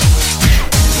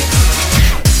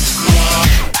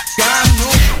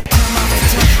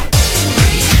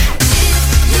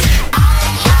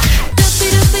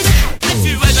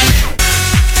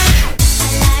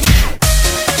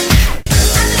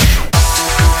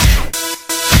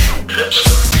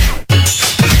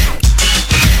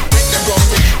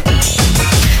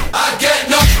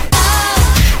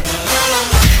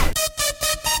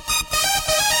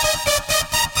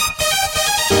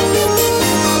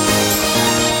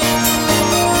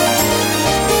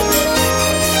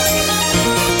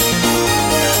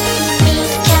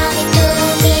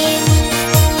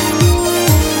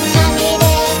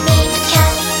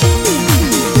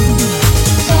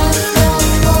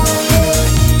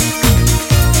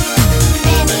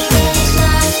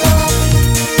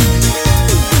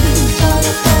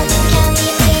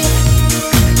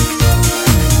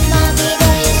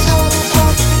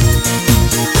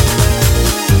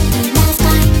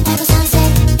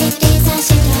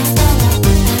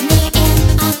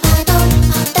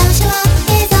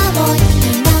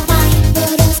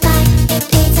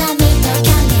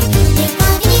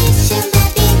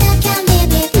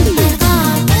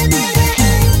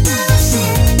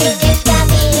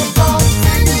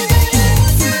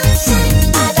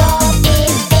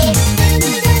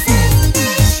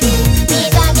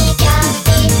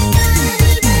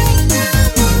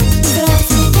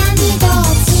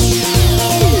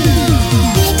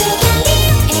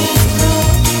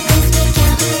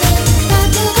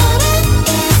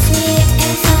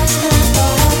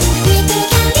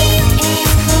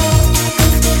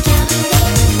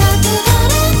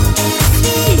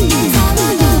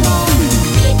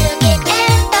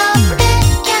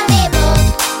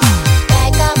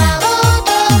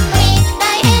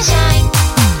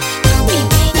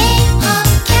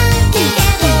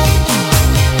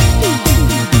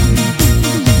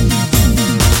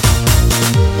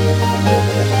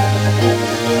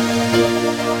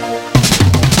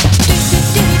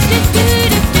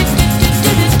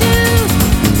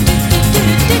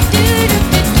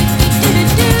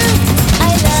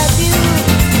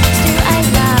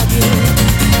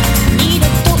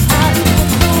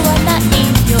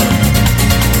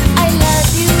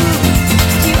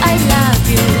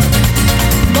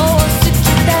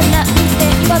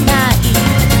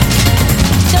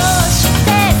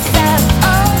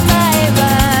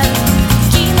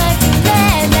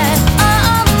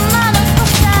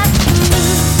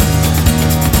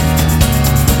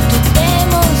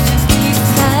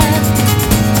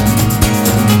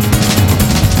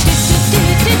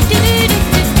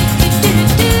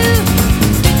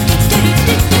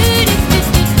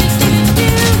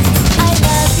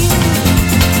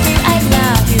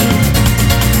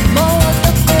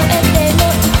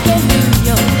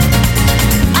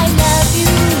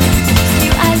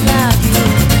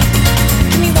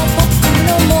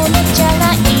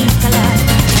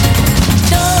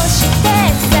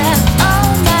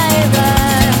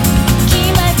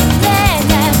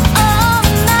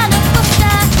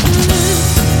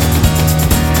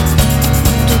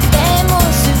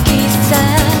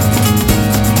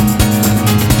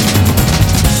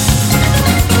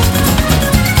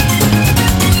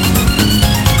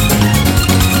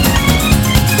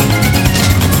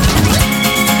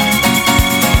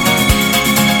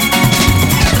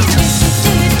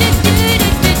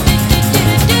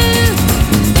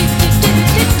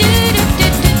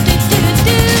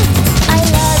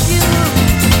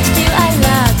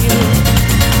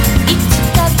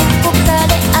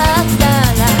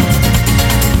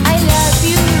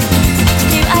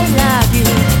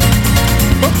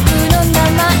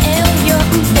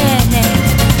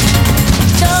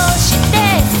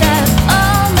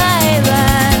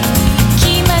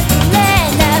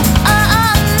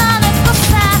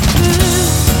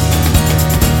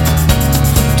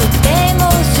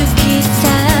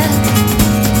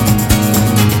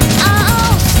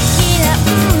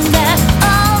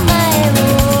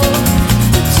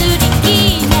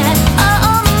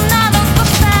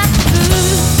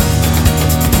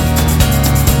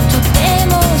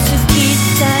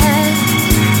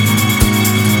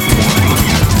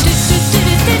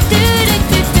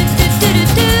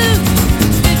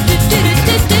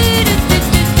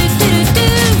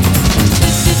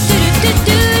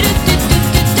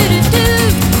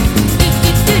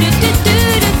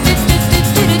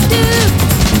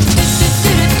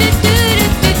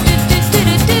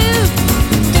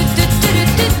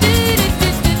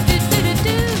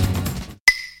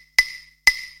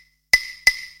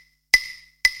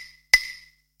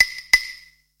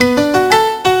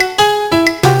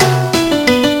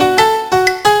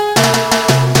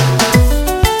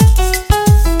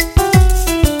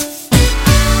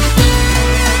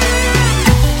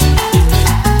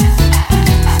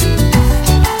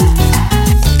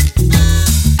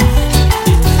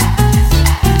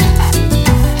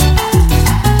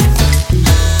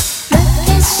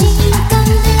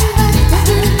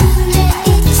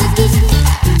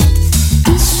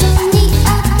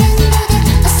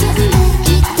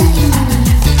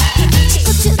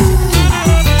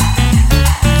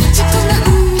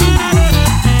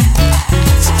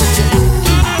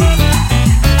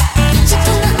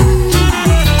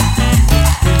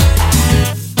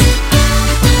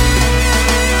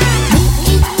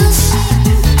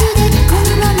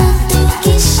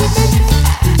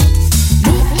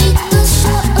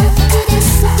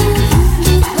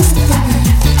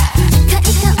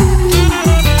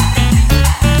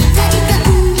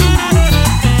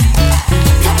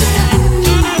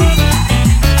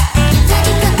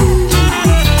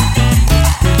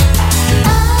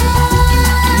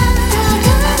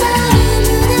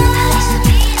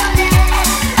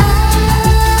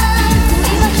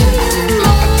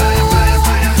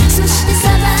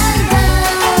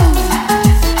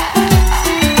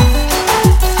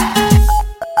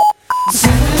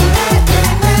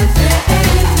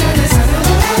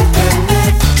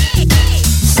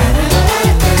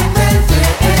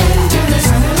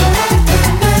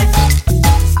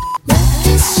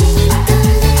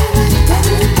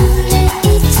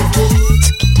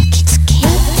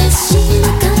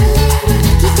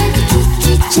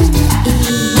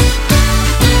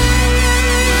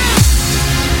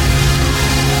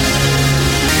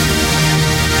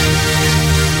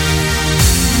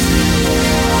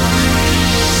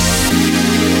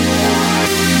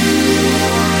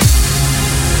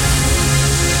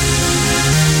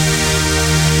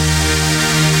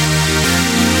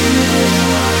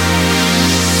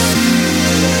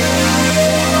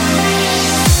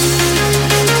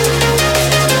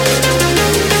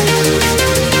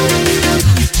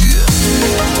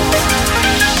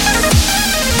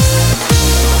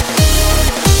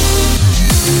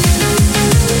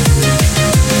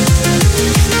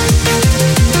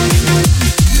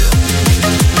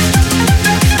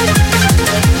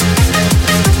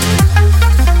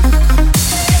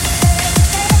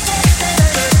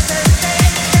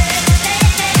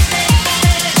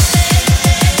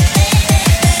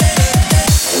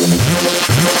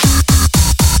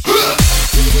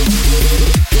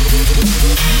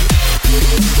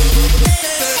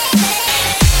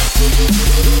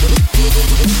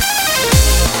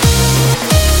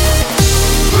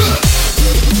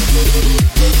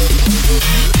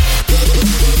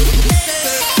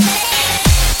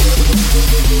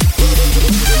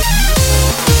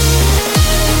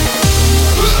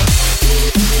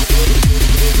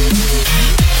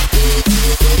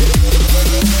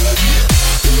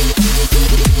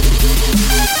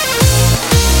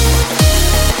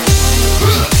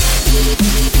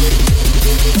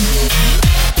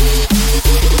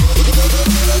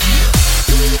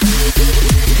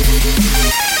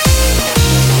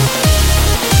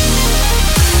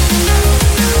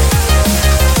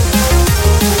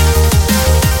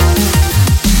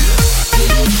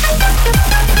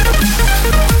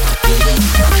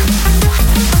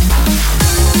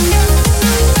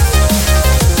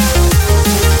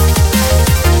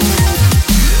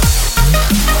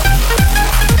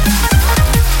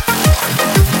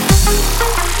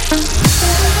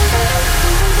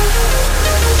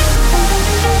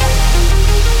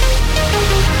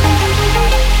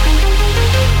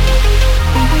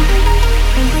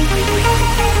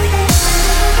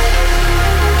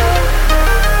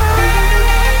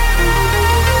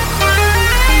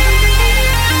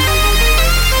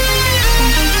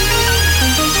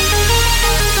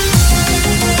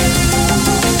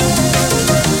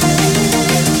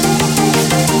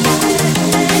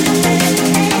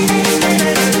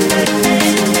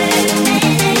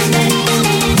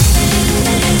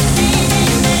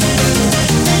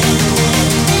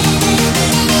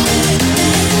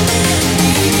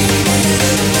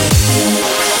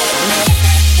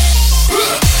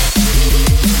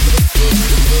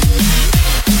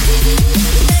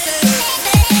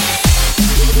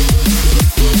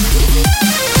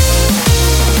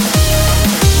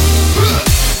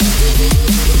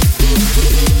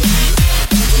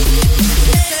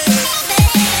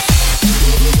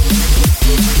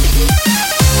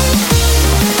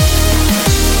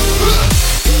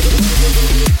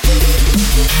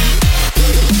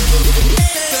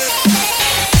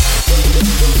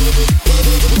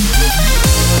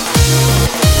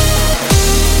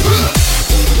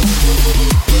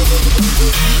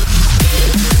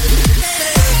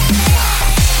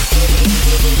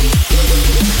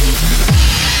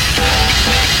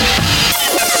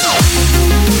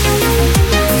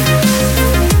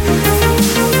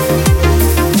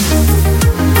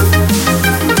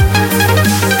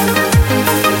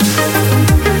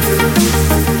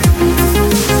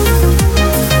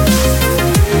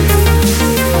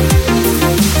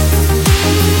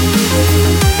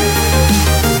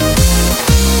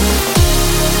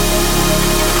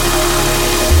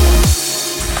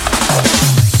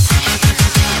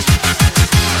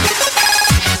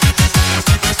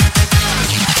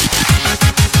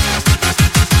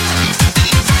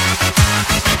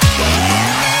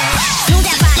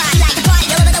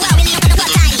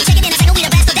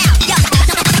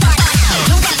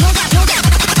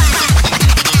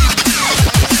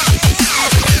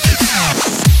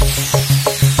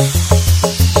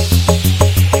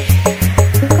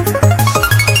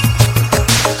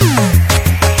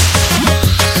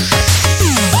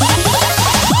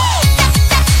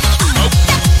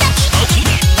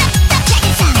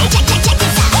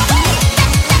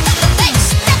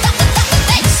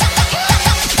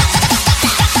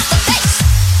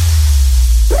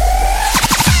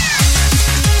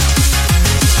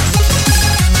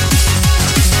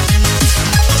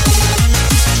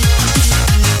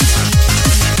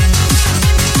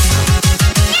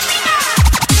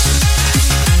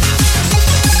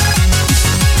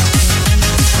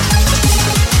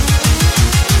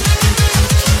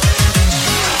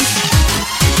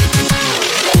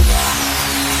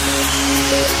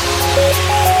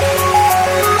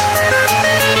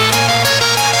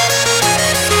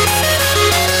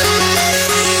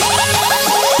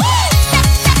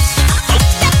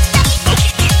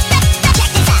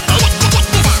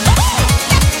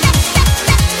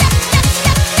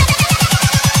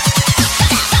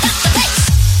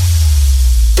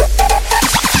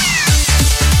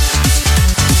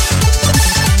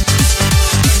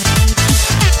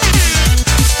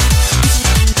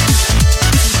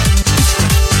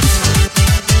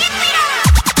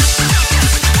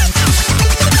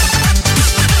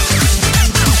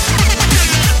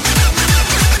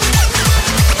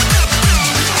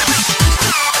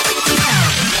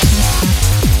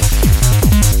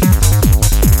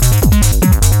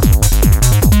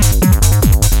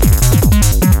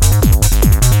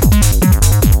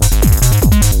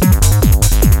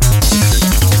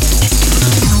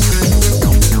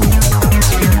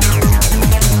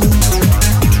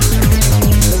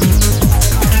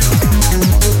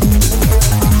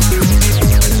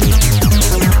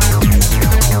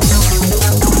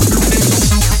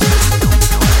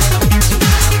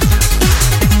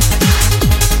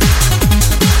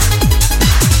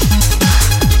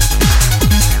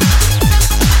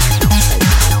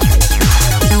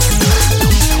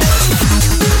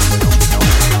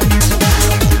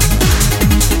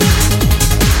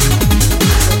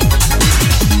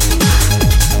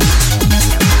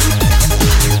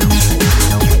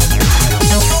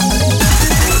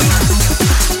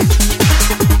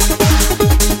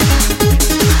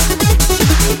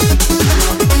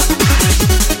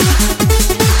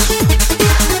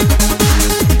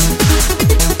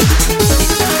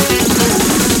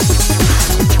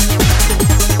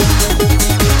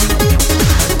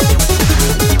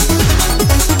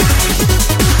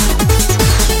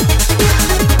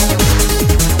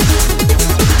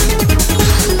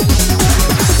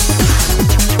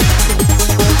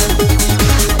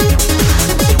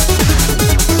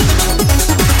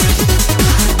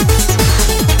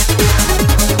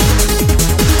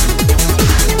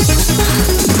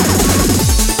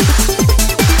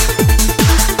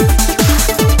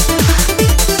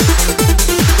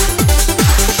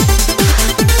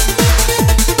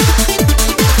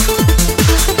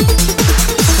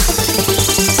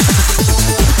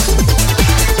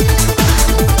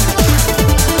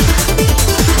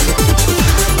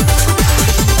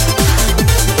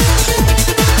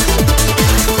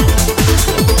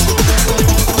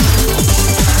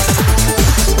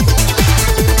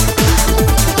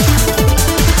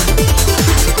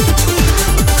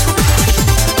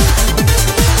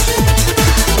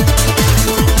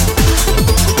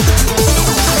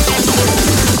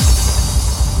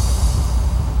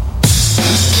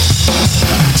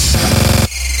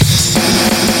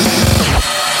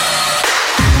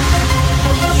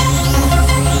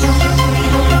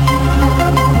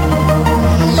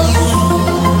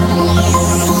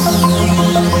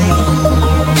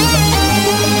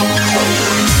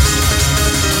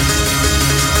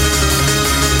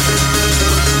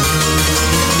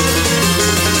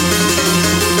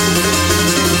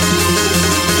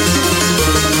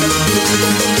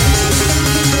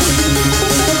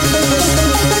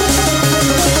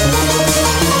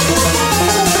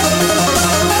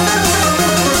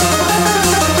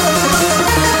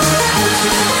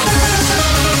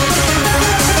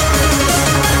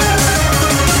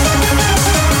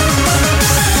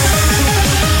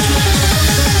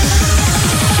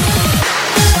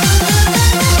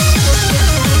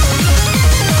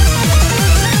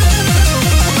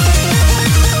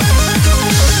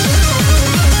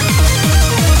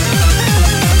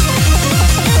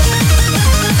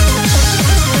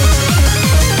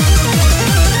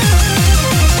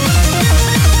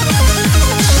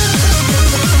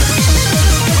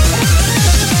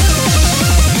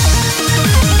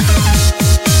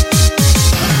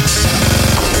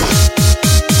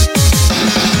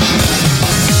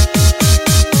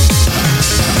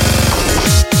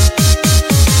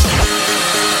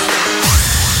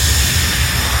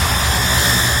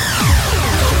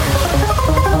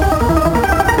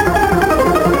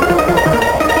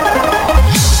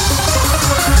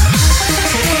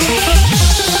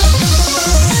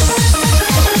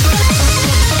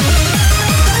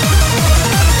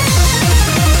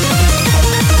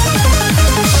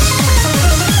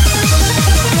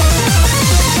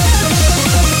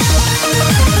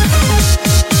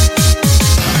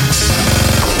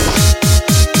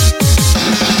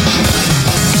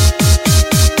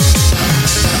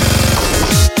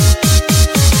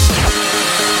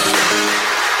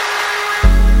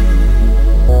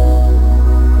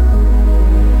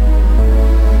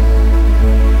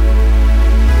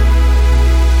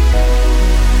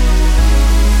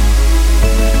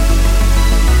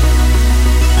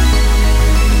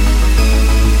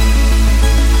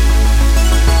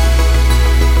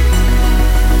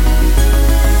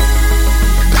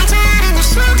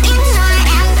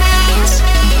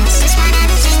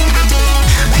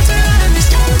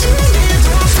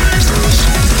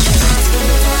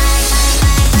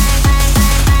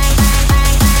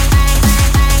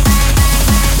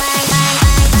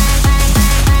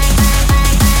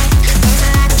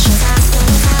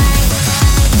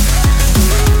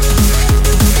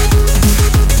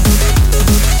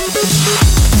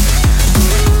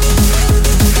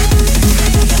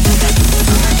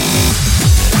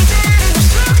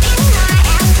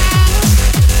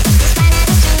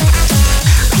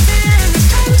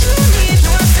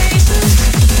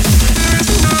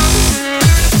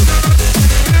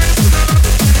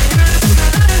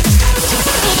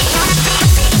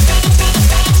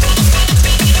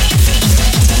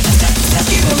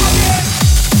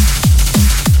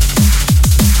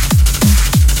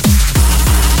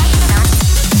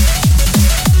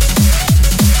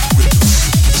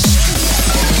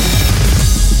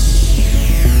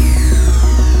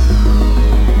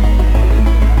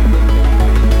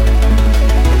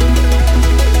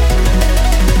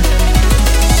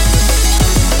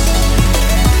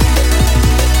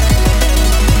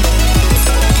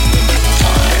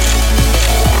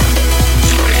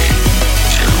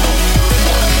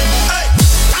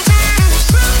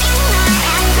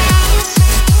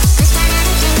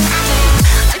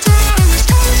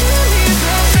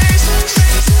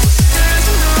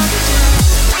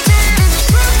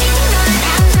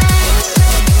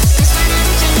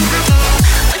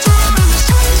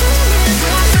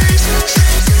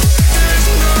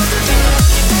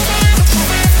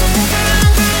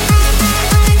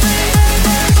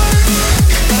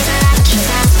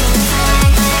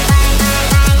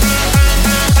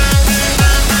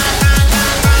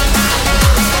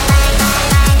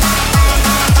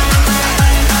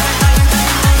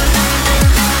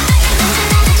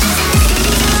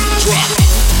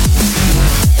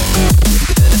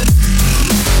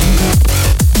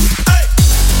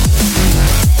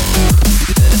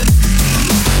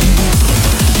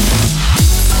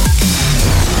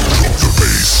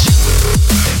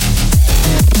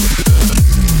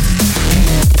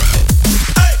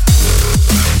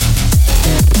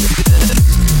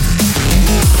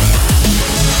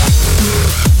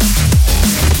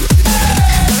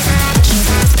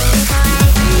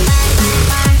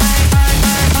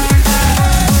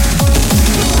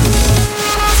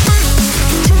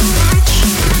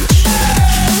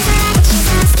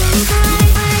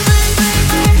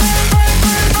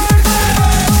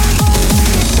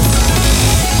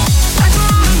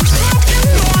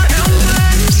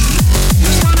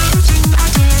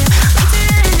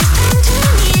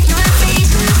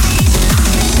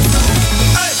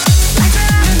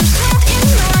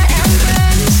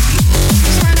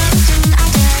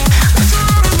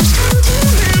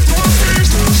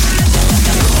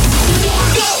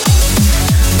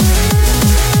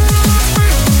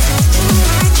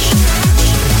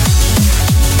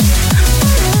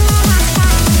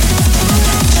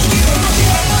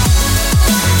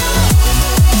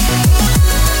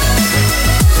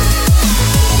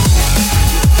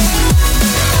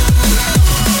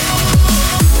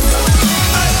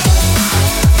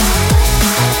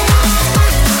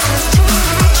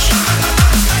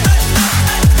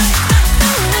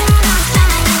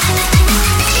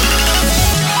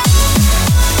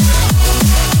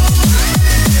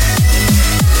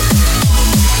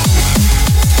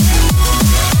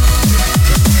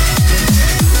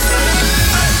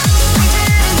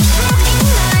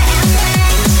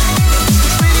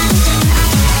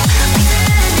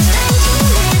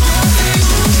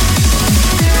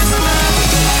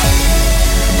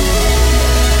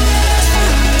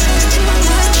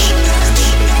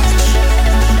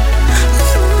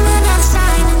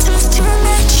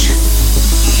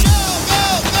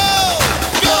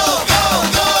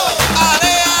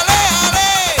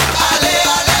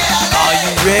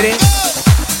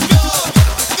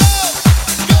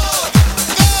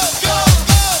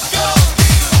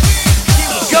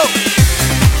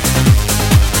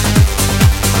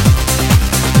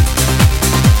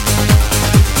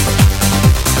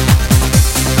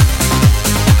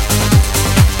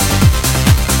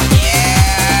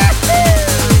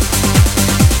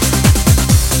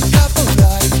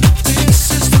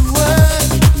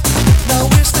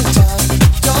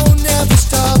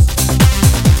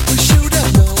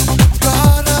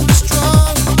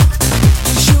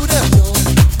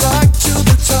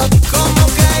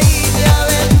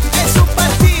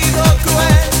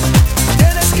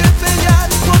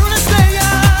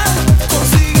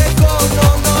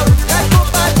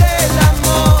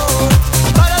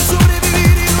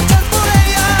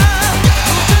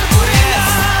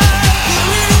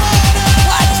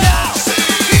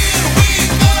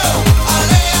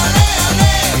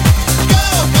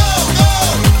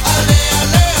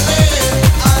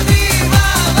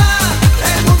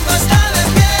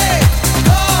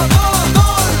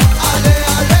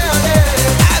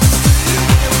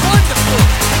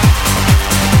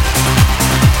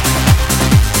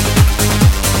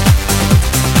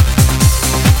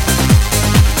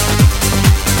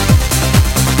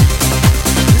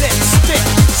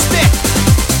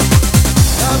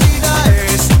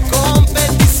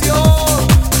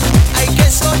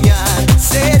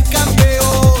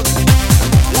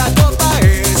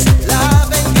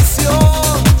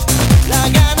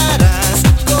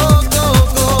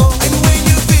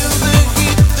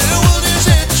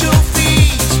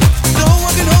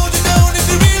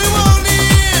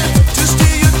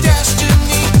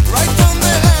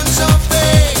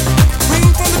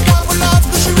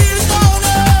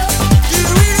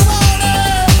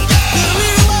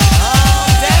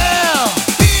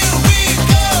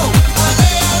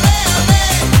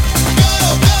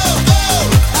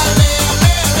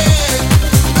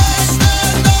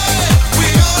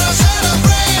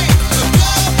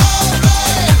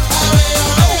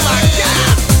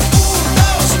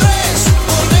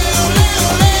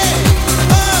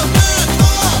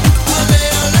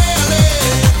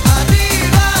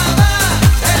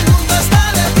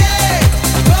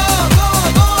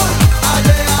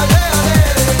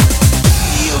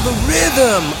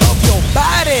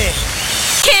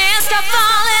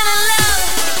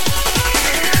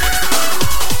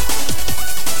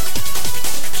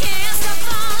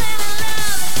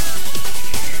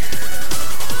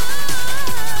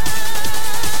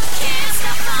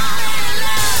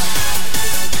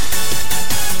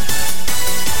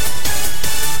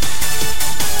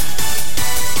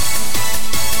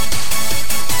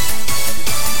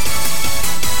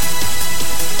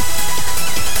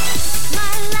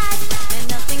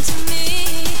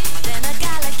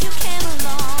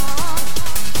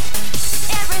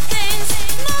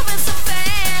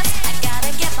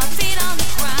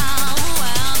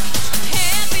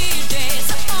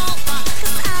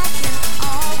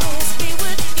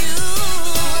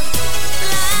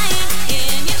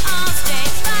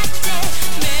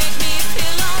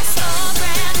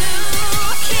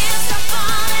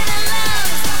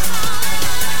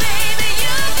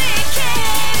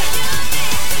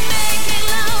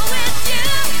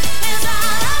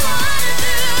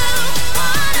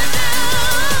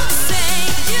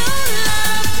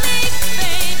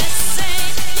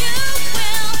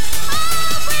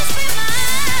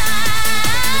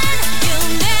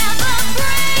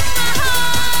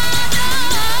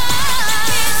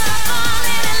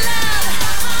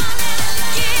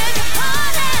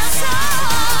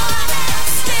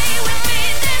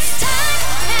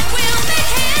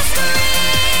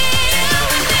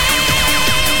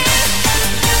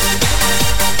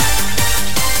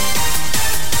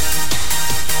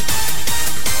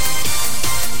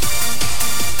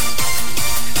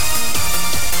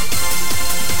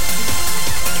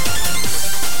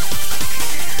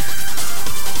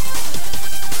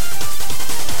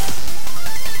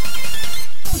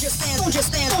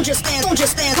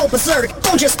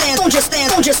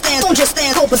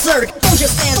 go berserk. Don't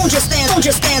just stand, go berserk.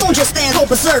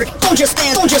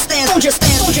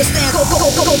 Don't just stand, go berserk. Don't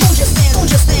just stand, go berserk. Don't just stand, go berserk. Don't just stand, go berserk.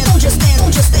 Don't just stand, go berserk. Don't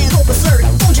just stand, go berserk.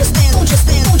 Don't just stand, go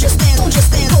berserk. Don't just stand,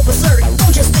 go berserk. Don't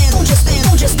just stand, go berserk. Don't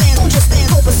just stand,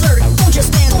 go berserk. Don't just stand, go berserk.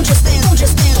 Don't just stand, go berserk. Don't just stand, go berserk.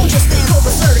 Don't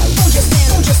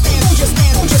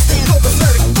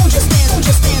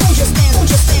just stand, go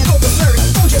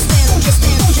berserk.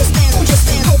 Don't just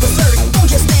stand, go berserk. Don't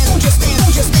just stand, go berserk.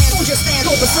 Don't just stand,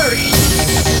 go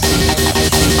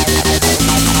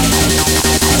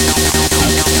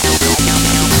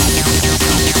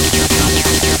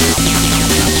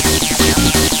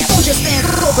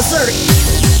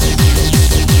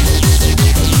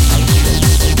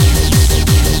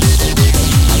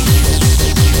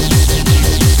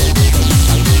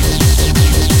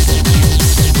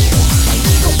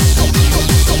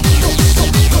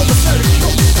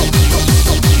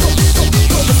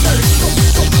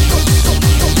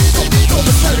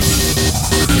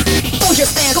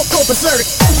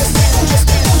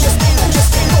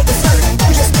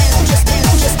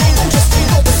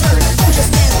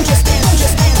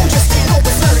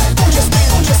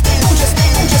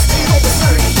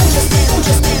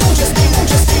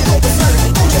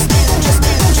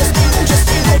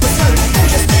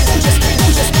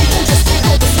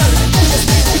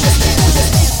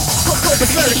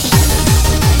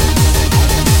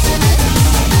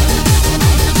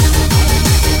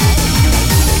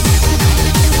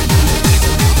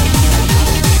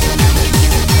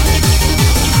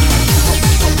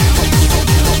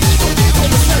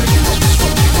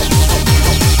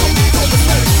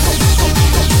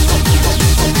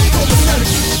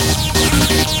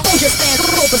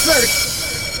berserk.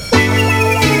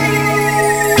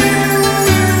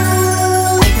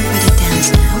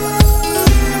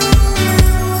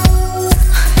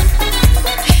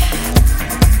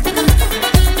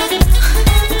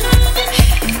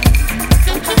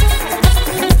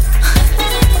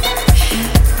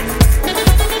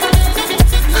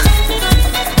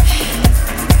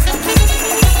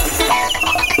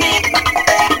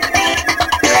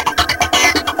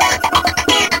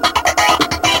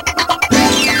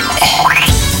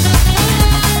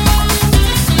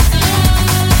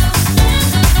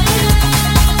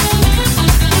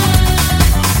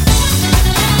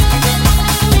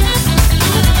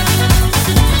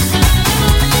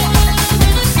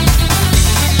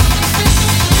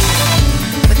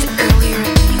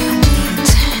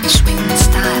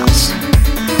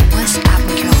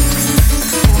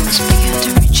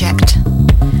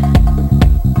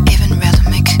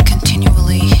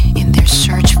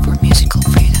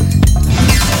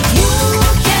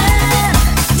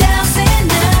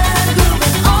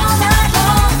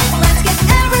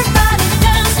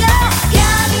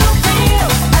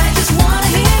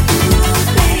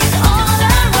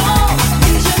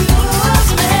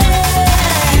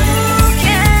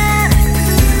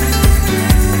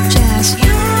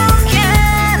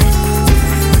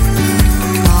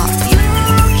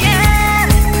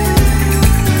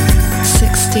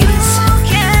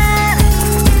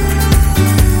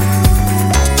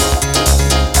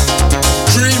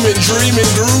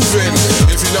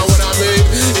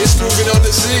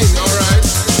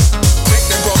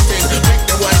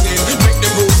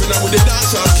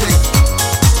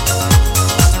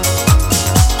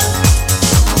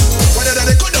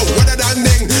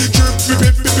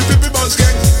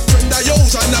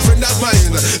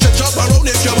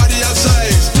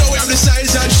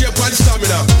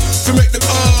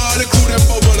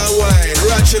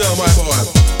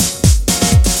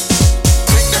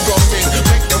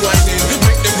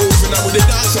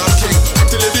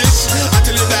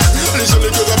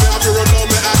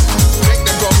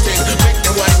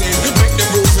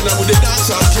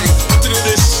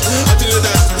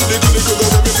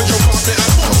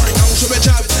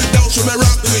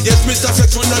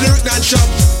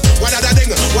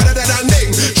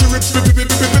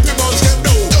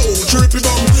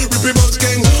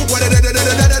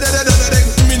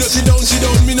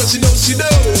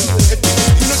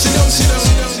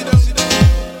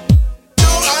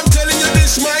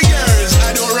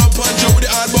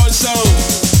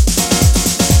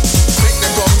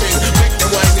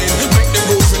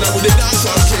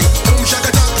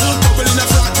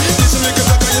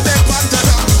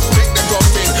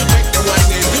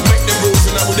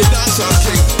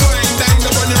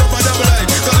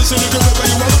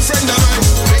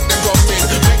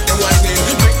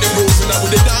 Make them move and I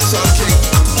with the dance on king.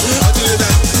 I tell you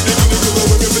that, they do the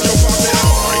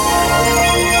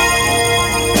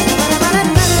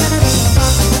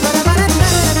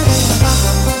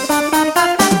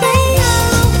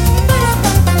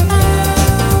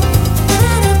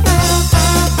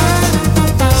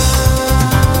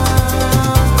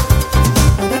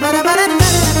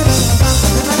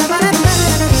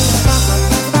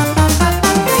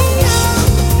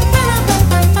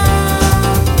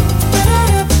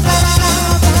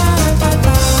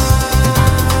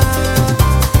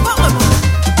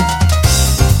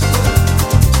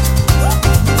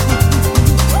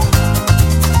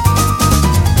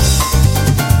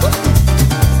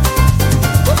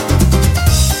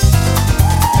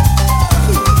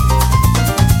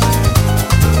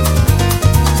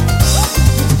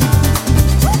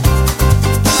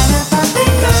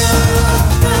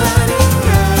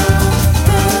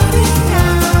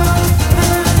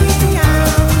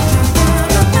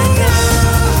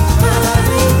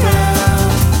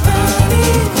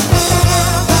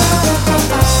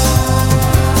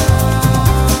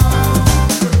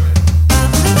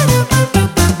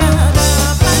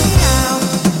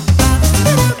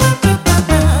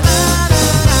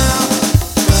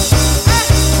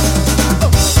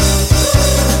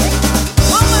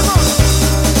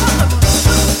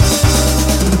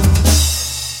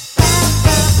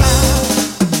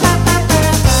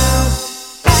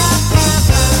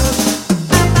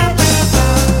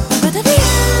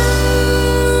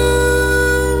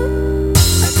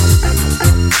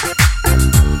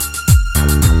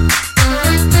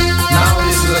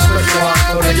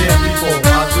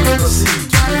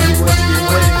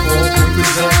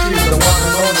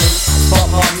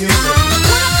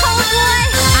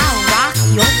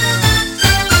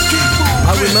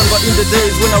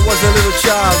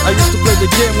child, I used to play the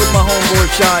game with my homeboy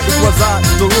Shy. It was I,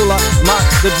 the ruler, Mac,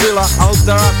 the driller. I hope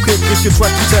that I'm quick if you try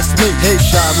to test me. Hey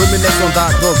Shy, reminisce on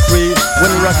that dog creed when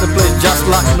we rock the place just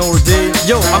like Nordin.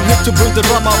 Yo, I'm here to bring the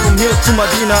drama from here to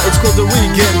Medina. It's called the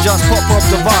Re-Game, just pop up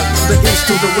the vibe. From the east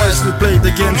to the west, we play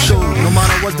the game show. No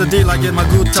matter what's the deal, I get my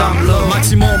good time low.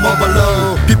 Maximum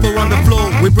overload, people on the floor,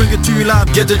 we bring it to you live.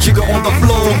 Get the jigger on the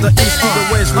floor. From the east to the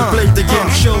west, we play the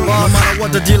game show. No matter what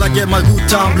the deal, I get my good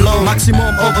time low.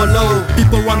 Maximum overload,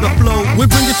 people on the floor, we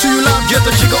bring it to you live. Get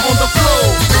the jigger on the floor.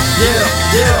 Yeah,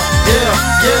 yeah, yeah,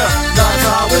 yeah, that's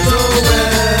how we do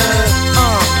it.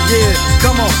 Yeah,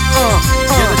 come on,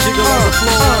 get the jigger on the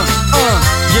floor.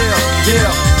 Yeah,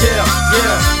 yeah, yeah,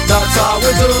 yeah, that's how we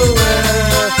do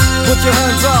it. Put your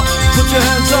hands up, put your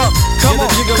hands up. Come on,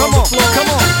 come on, come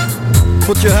on.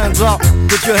 Put your hands up,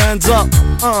 put your hands up.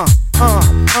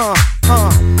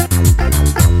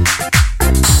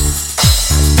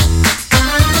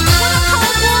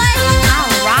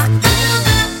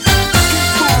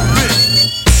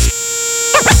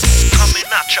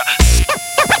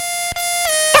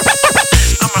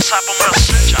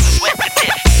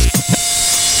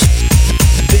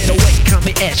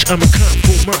 I'm a kung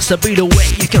fu monster, be the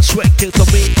way you can swag till the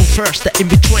beat on first, the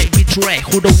in between betray.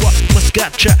 Who the what must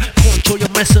gotcha? Control your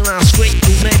mess around straight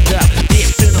to land up.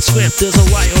 Deep in a script, there's a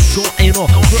riot going on.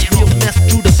 Rub your mess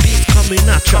through the beat, coming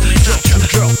at ya. Drop to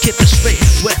drop, keep it straight,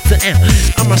 wet the end.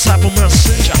 I'm a cyber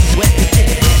messenger, wet the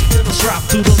end. Then I drop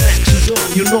to the next door.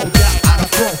 You know that out of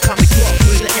front, coming close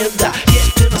with the end. Yeah,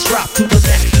 then I drop to the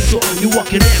next door. You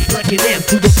walking in, breaking in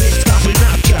to the beat, coming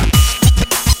at ya.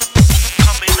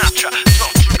 Coming at ya.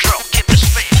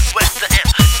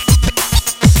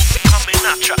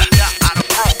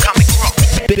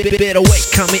 Better way,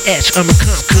 coming edge, I'm a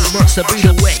kung fu monster. Be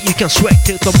the way you can swag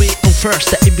till the beat on first,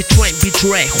 the in between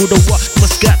betray. Who the what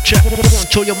must gotcha?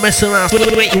 Control your mess around,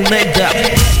 wait you land up.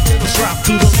 Drop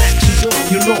to the next door,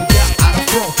 you know that out of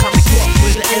front, coming close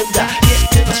with the end. Yeah,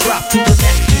 then I drop to the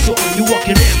next door. You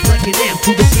walking in, breaking in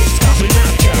to the beat, coming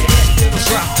out ya.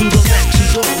 Drop to the next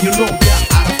door, you know that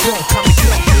out of front, coming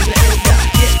close with the end.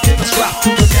 Yeah, then I drop to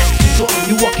the next door.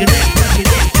 You walking in, breaking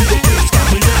in to the beat,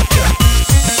 coming out ya.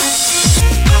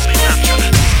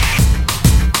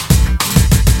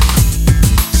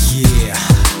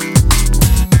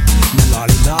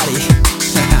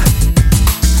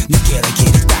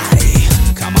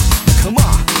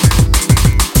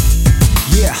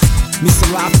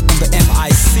 Mr. Rap on the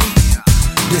MIC.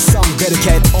 This song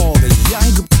dedicated all the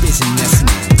young businessmen.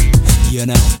 You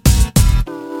know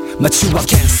街は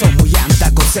喧騒もやんだ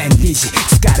午前2時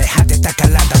疲れ果てた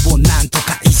体をなんと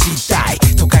かいじたい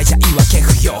都会じゃ言い訳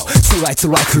不要辛い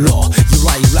辛い苦労ゆ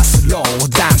らゆらスロ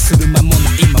ーダウンする間もな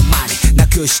いままにな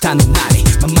くしたの何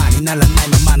ままにならない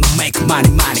ままのメイクマニ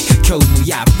マニ今日も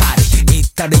やっぱり行っ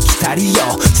たり来たり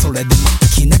よそれでもで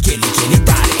きなギリギリ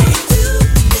だり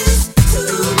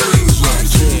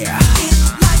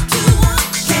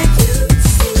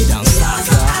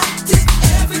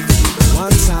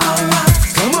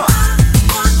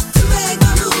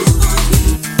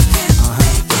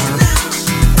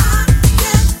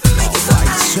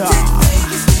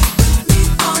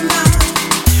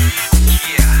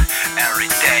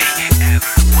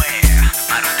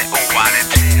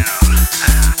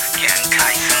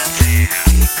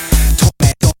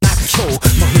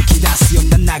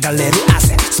流れる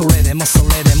汗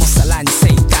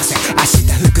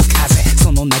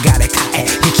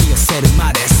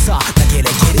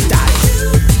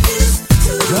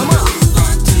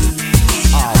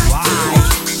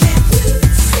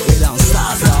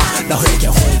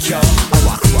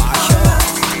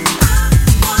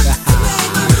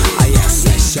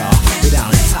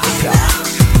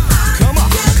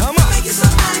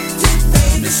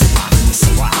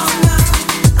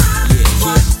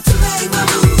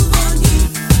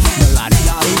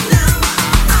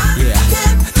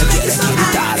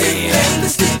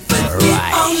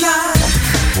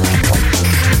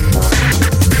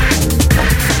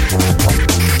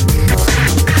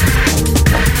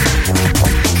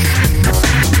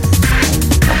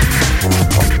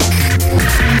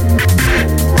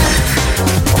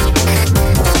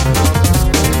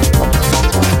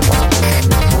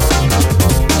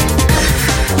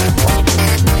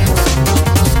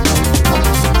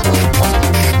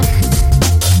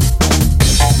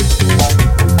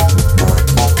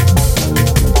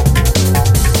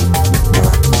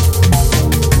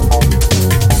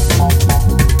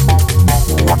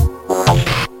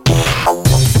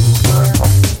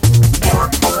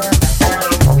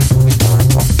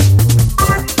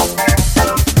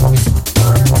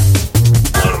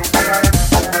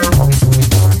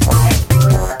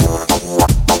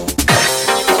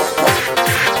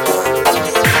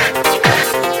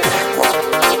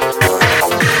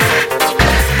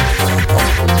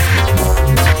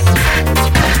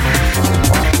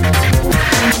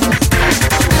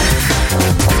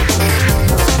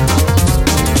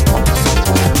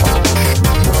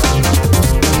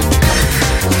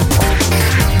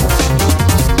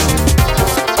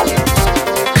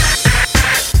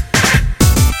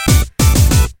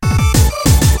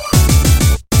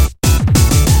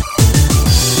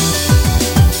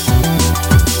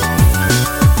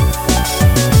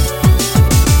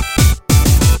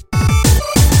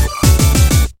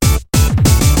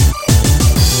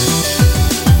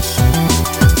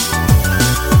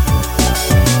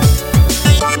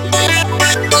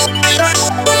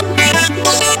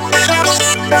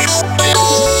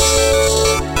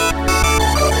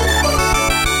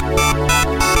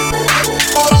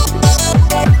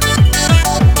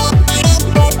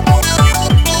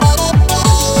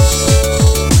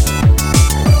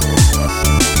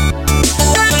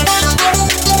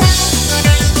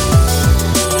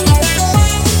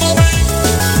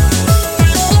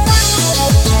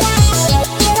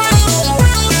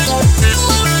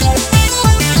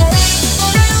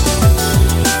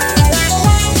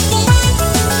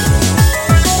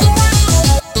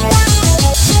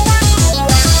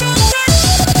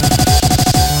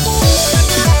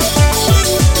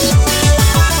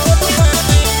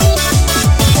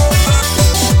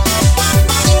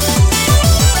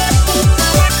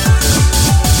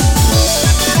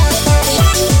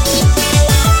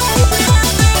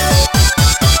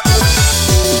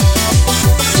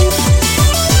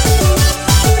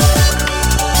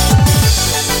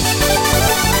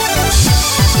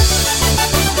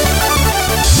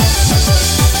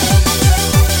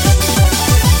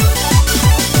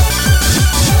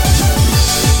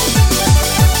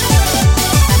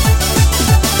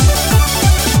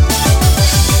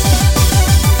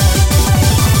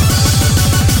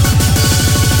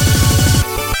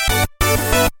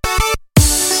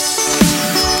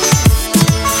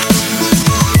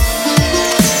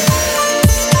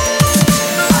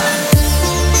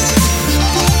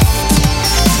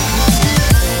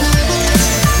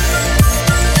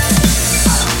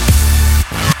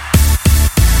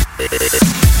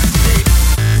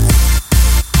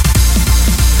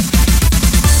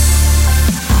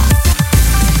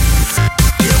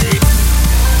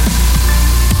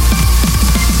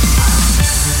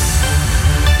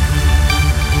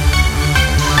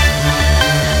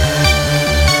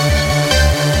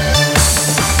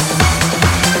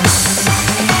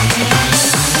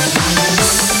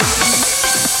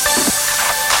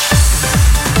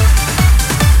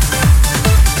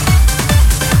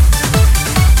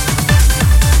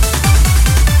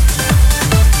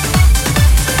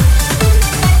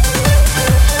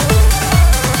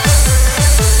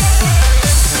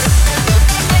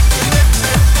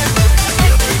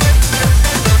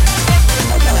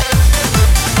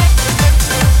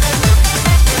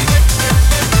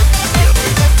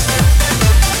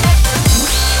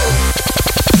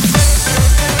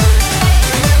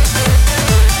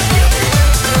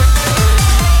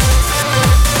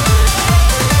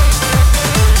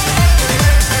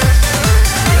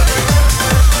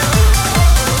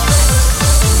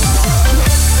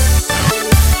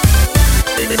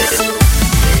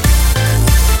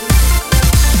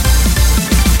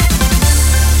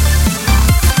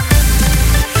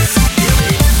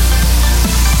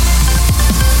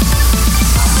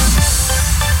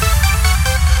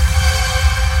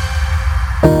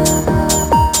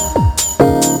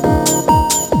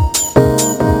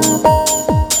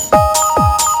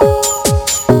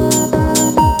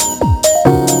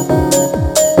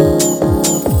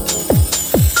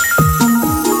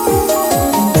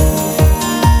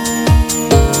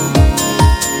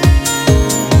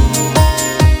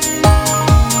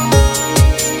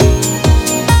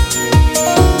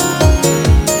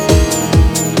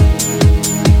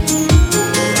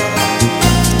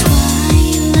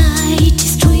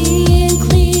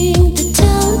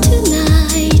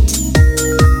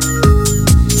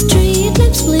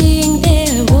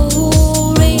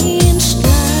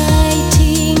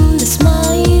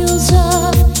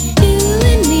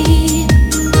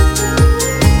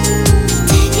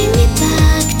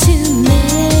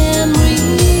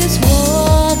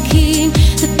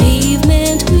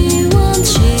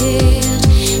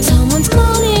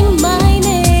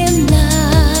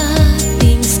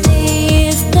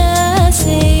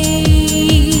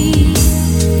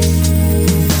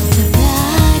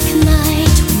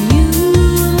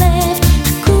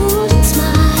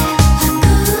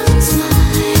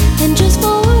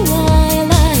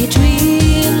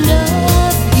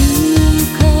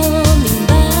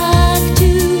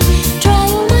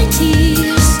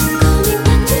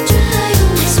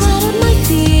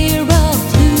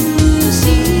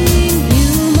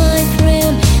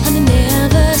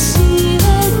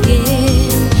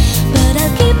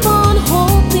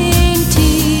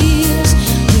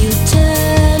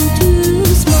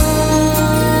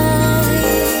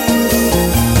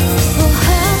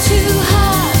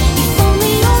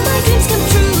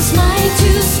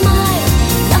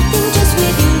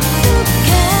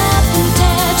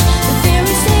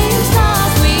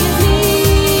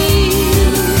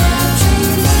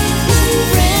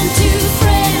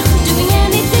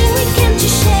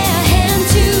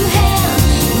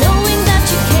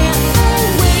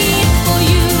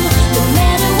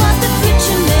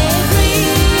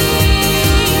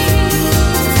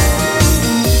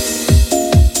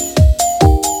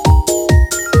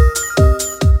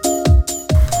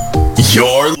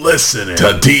listening to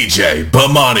DJ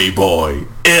Bomani Boy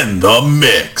in the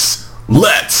mix.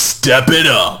 Let's step it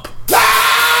up.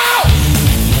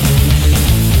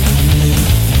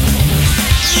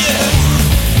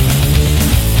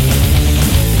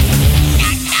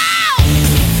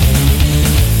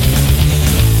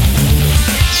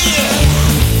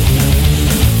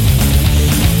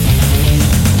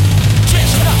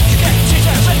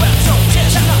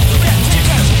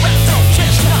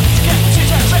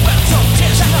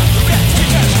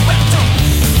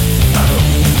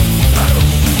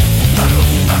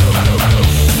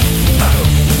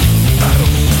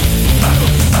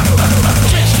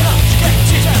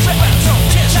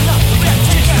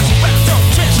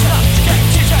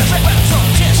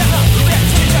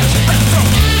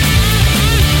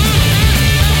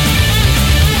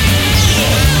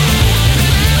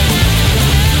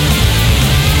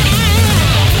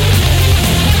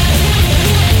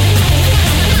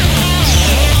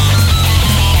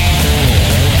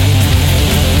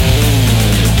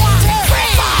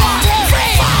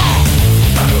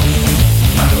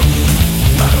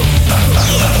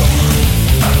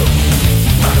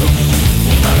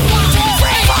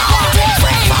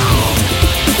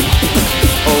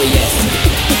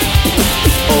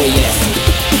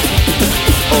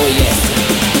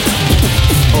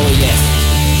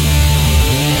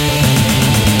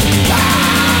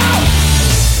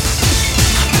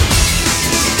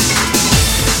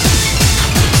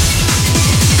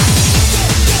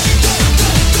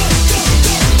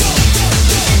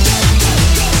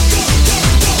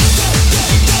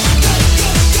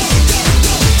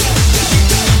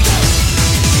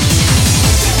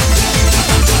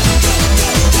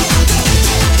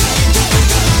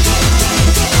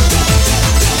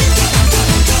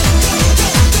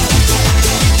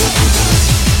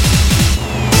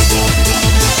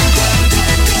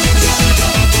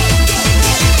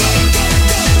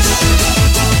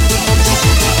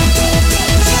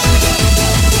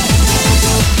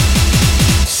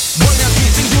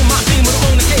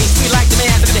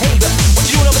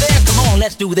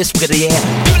 Do this with the air.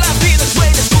 You like being this way,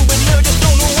 this cool, but you just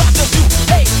don't know what to do.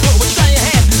 Hey, bro, what you trying your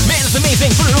hand? Man, it's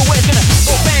amazing. Put it away, it's gonna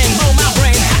go bang, blow my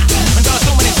brain. Ha! And there's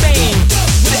so many things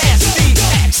with the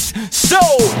SDX. So,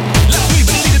 let's leave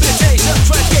it a little bit of taste.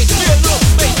 Just try to skate, feel a little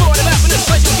space. For the map in this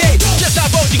special game. Just how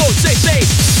both you go, say,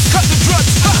 cut the drugs,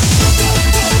 ha!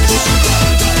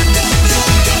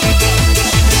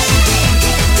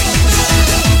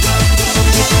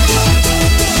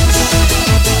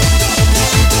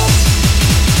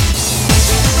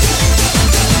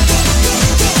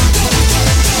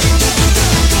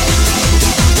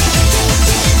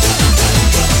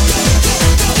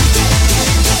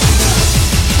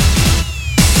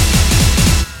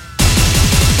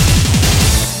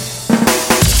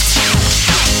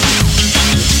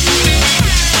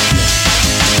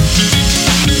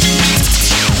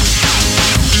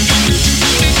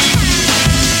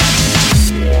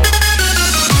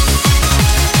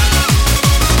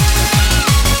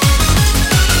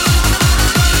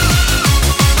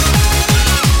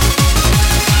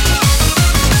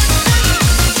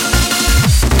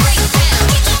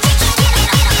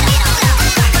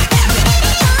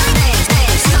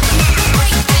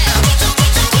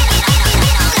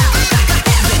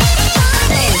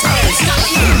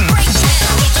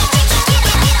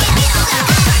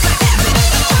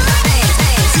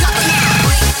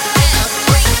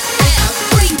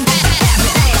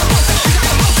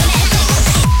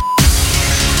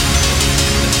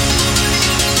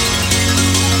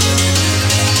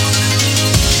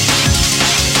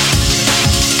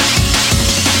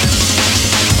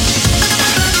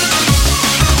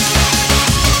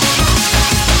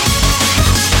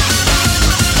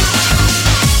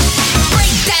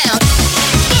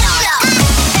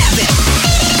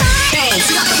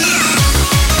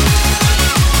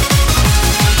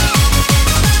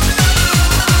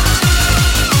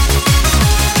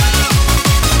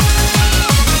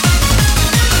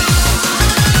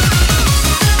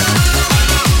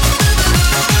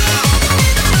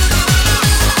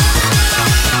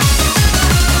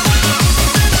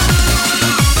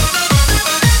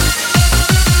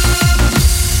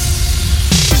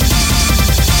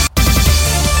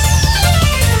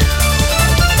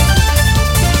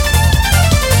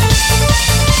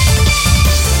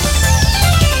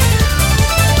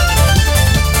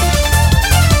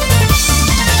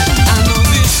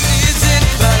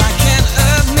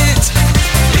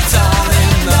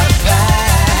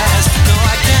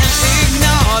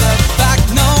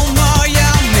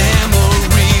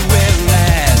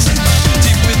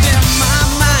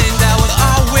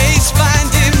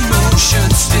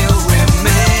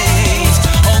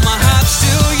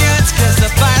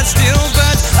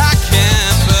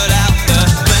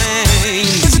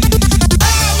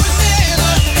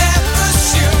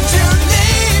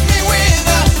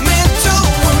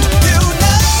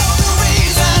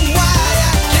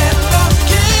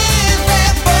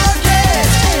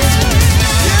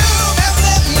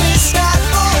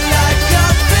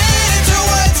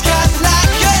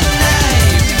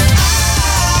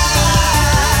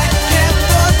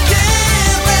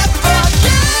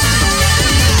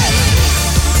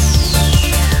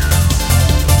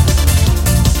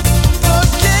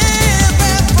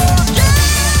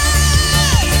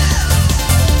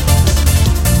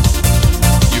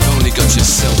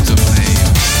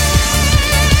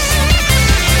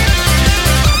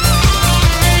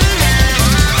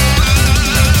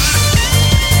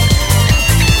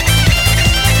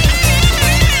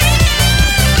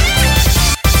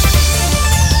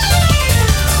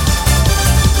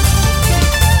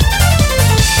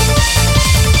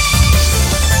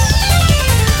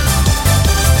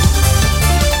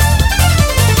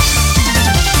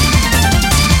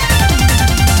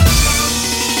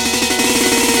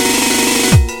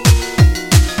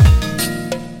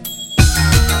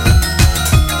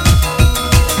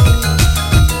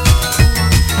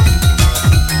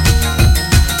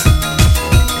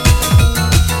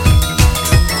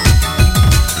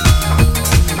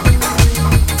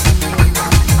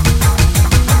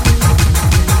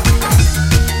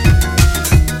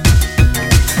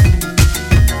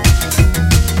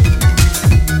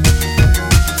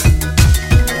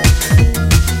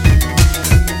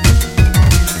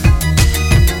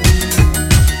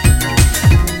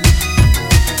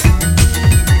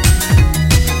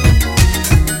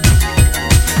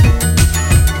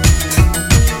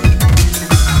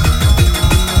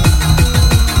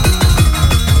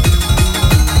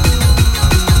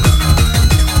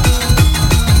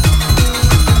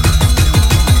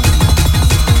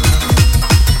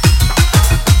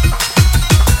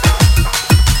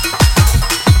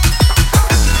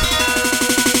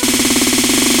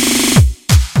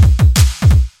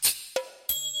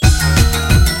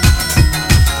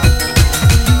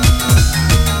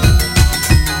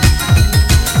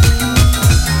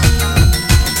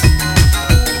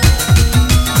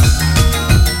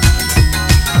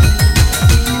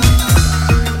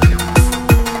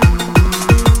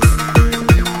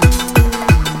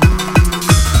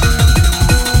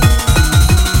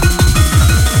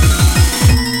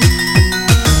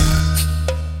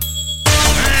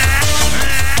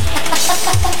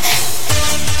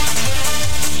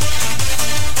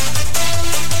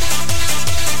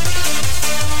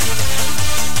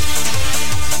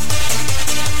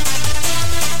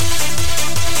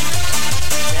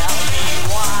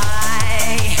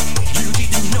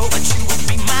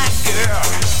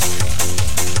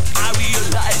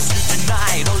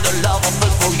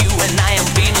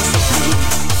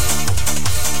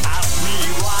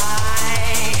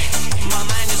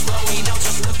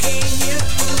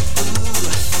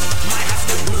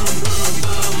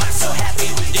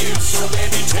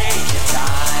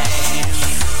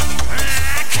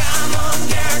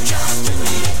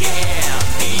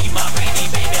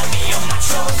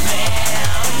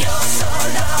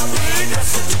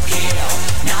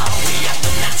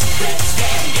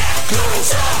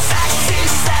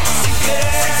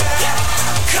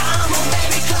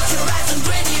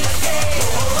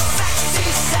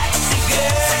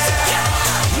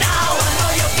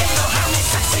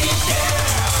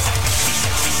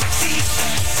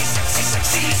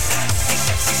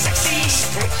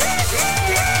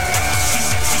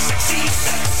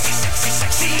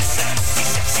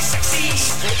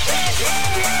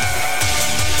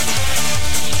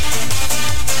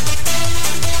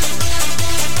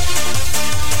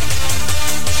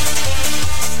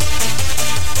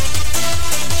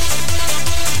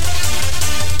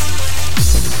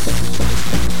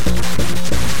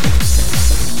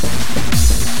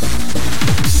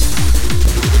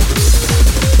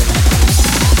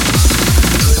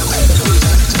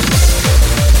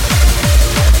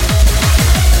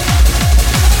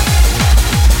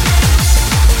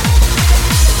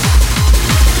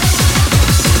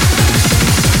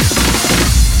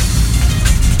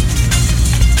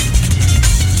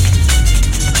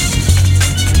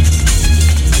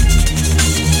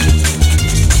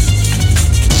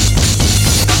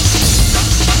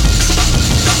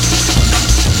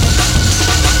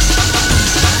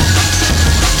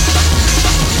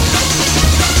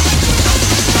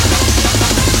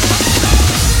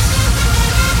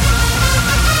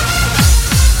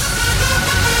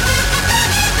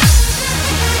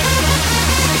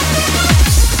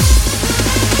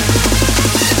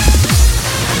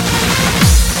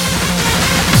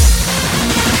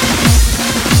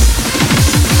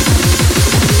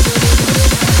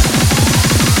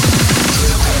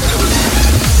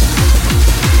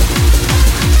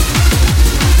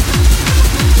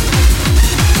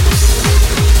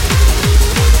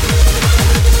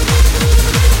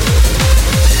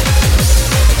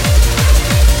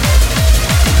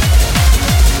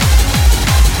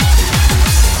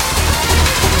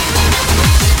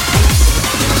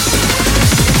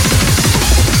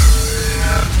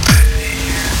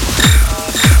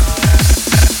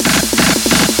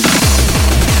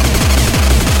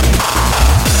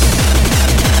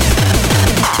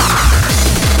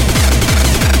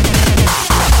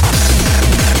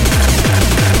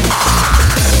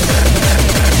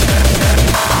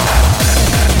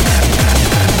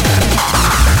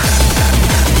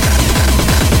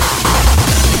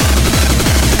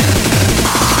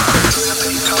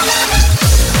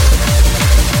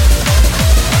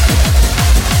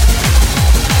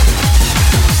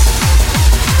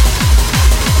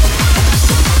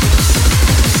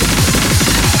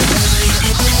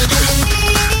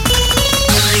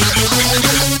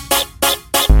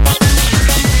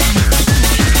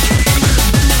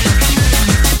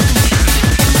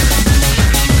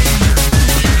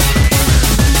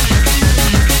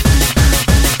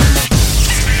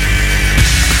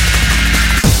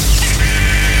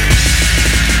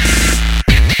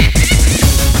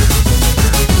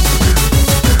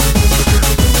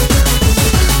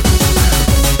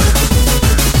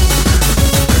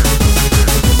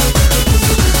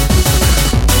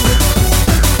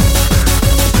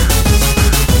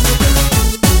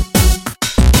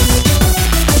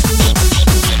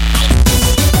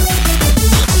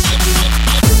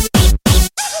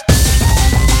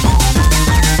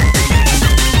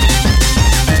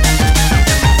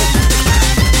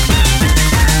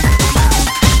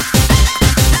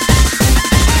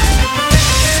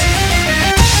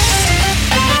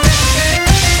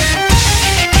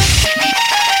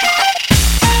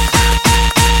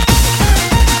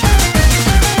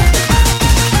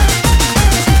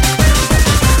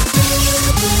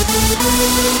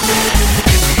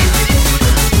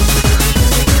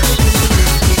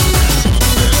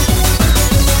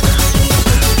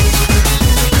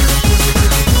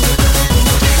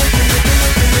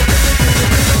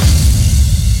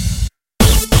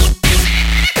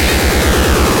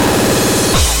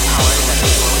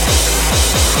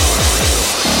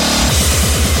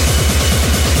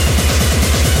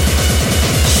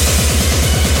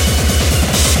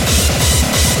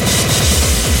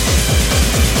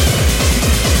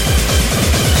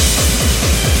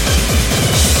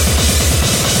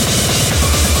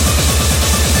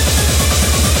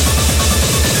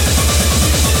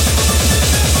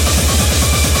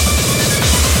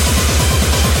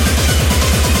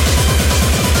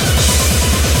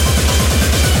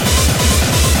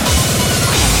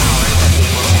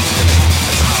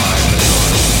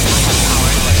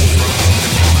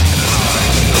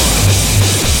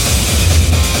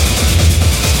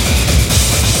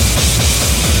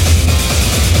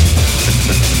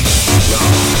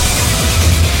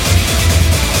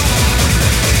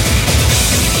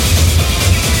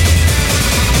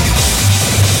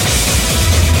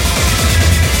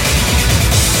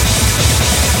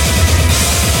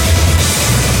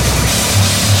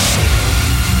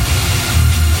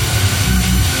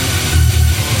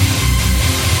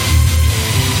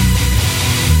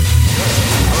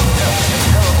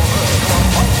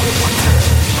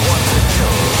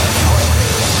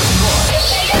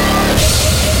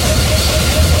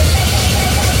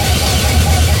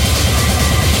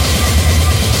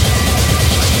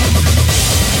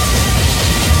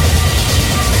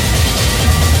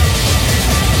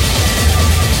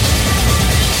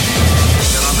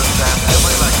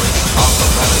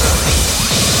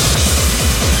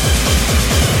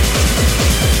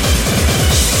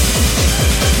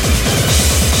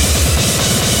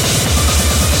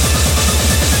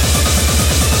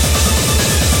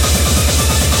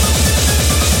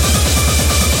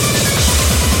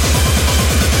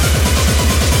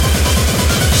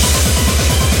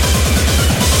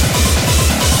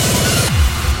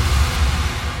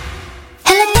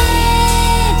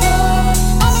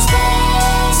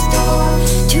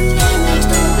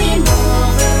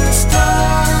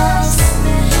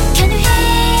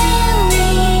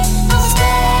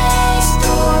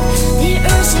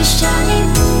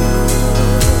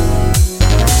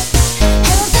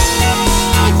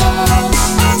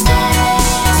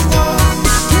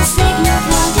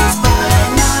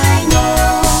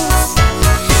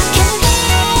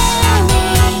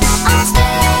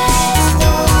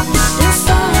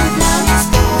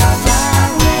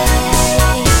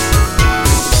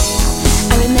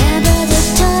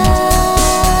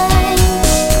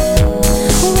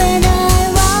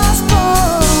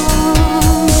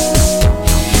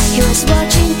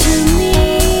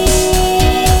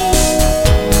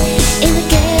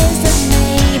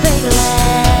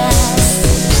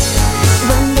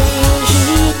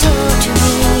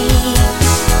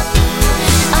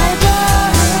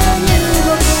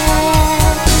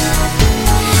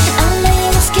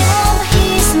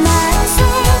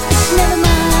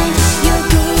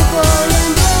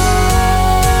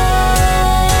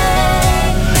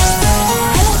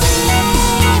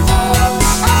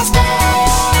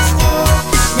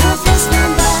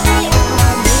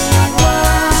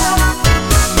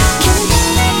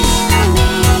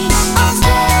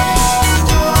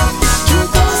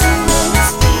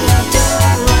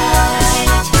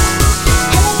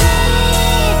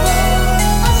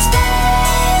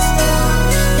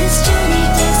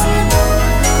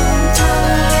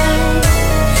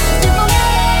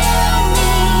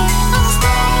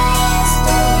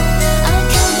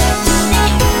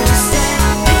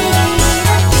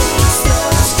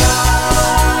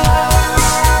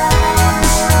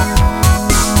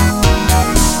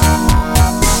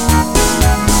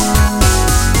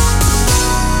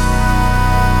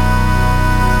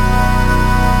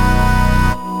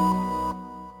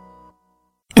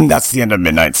 that's the end of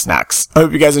Midnight Snacks. I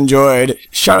hope you guys enjoyed.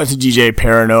 Shout out to DJ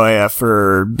Paranoia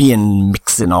for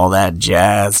mixing all that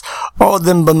jazz. All of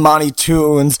them Bomani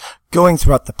tunes going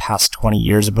throughout the past 20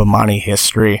 years of Bomani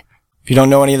history. If you don't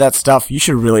know any of that stuff, you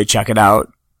should really check it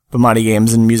out. Bomani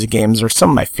games and music games are some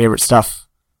of my favorite stuff.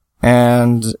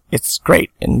 And it's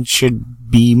great and should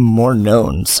be more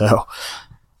known. So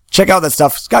check out that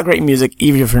stuff. It's got great music,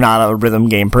 even if you're not a rhythm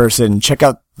game person. Check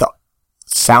out the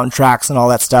soundtracks and all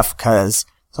that stuff, because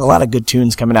there's a lot of good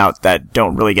tunes coming out that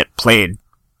don't really get played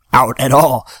out at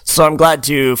all. So I'm glad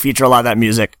to feature a lot of that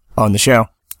music on the show.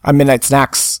 I'm Midnight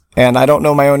Snacks, and I don't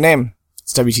know my own name.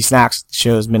 It's WT Snacks. The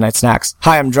show is Midnight Snacks.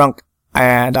 Hi, I'm drunk,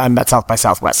 and I'm at South by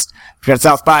Southwest. If you're at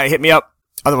South by, hit me up.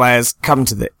 Otherwise, come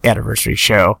to the anniversary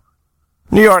show.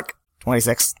 New York,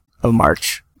 26th of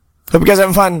March. Hope you guys are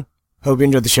having fun. Hope you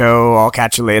enjoyed the show. I'll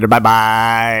catch you later.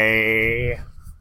 Bye-bye.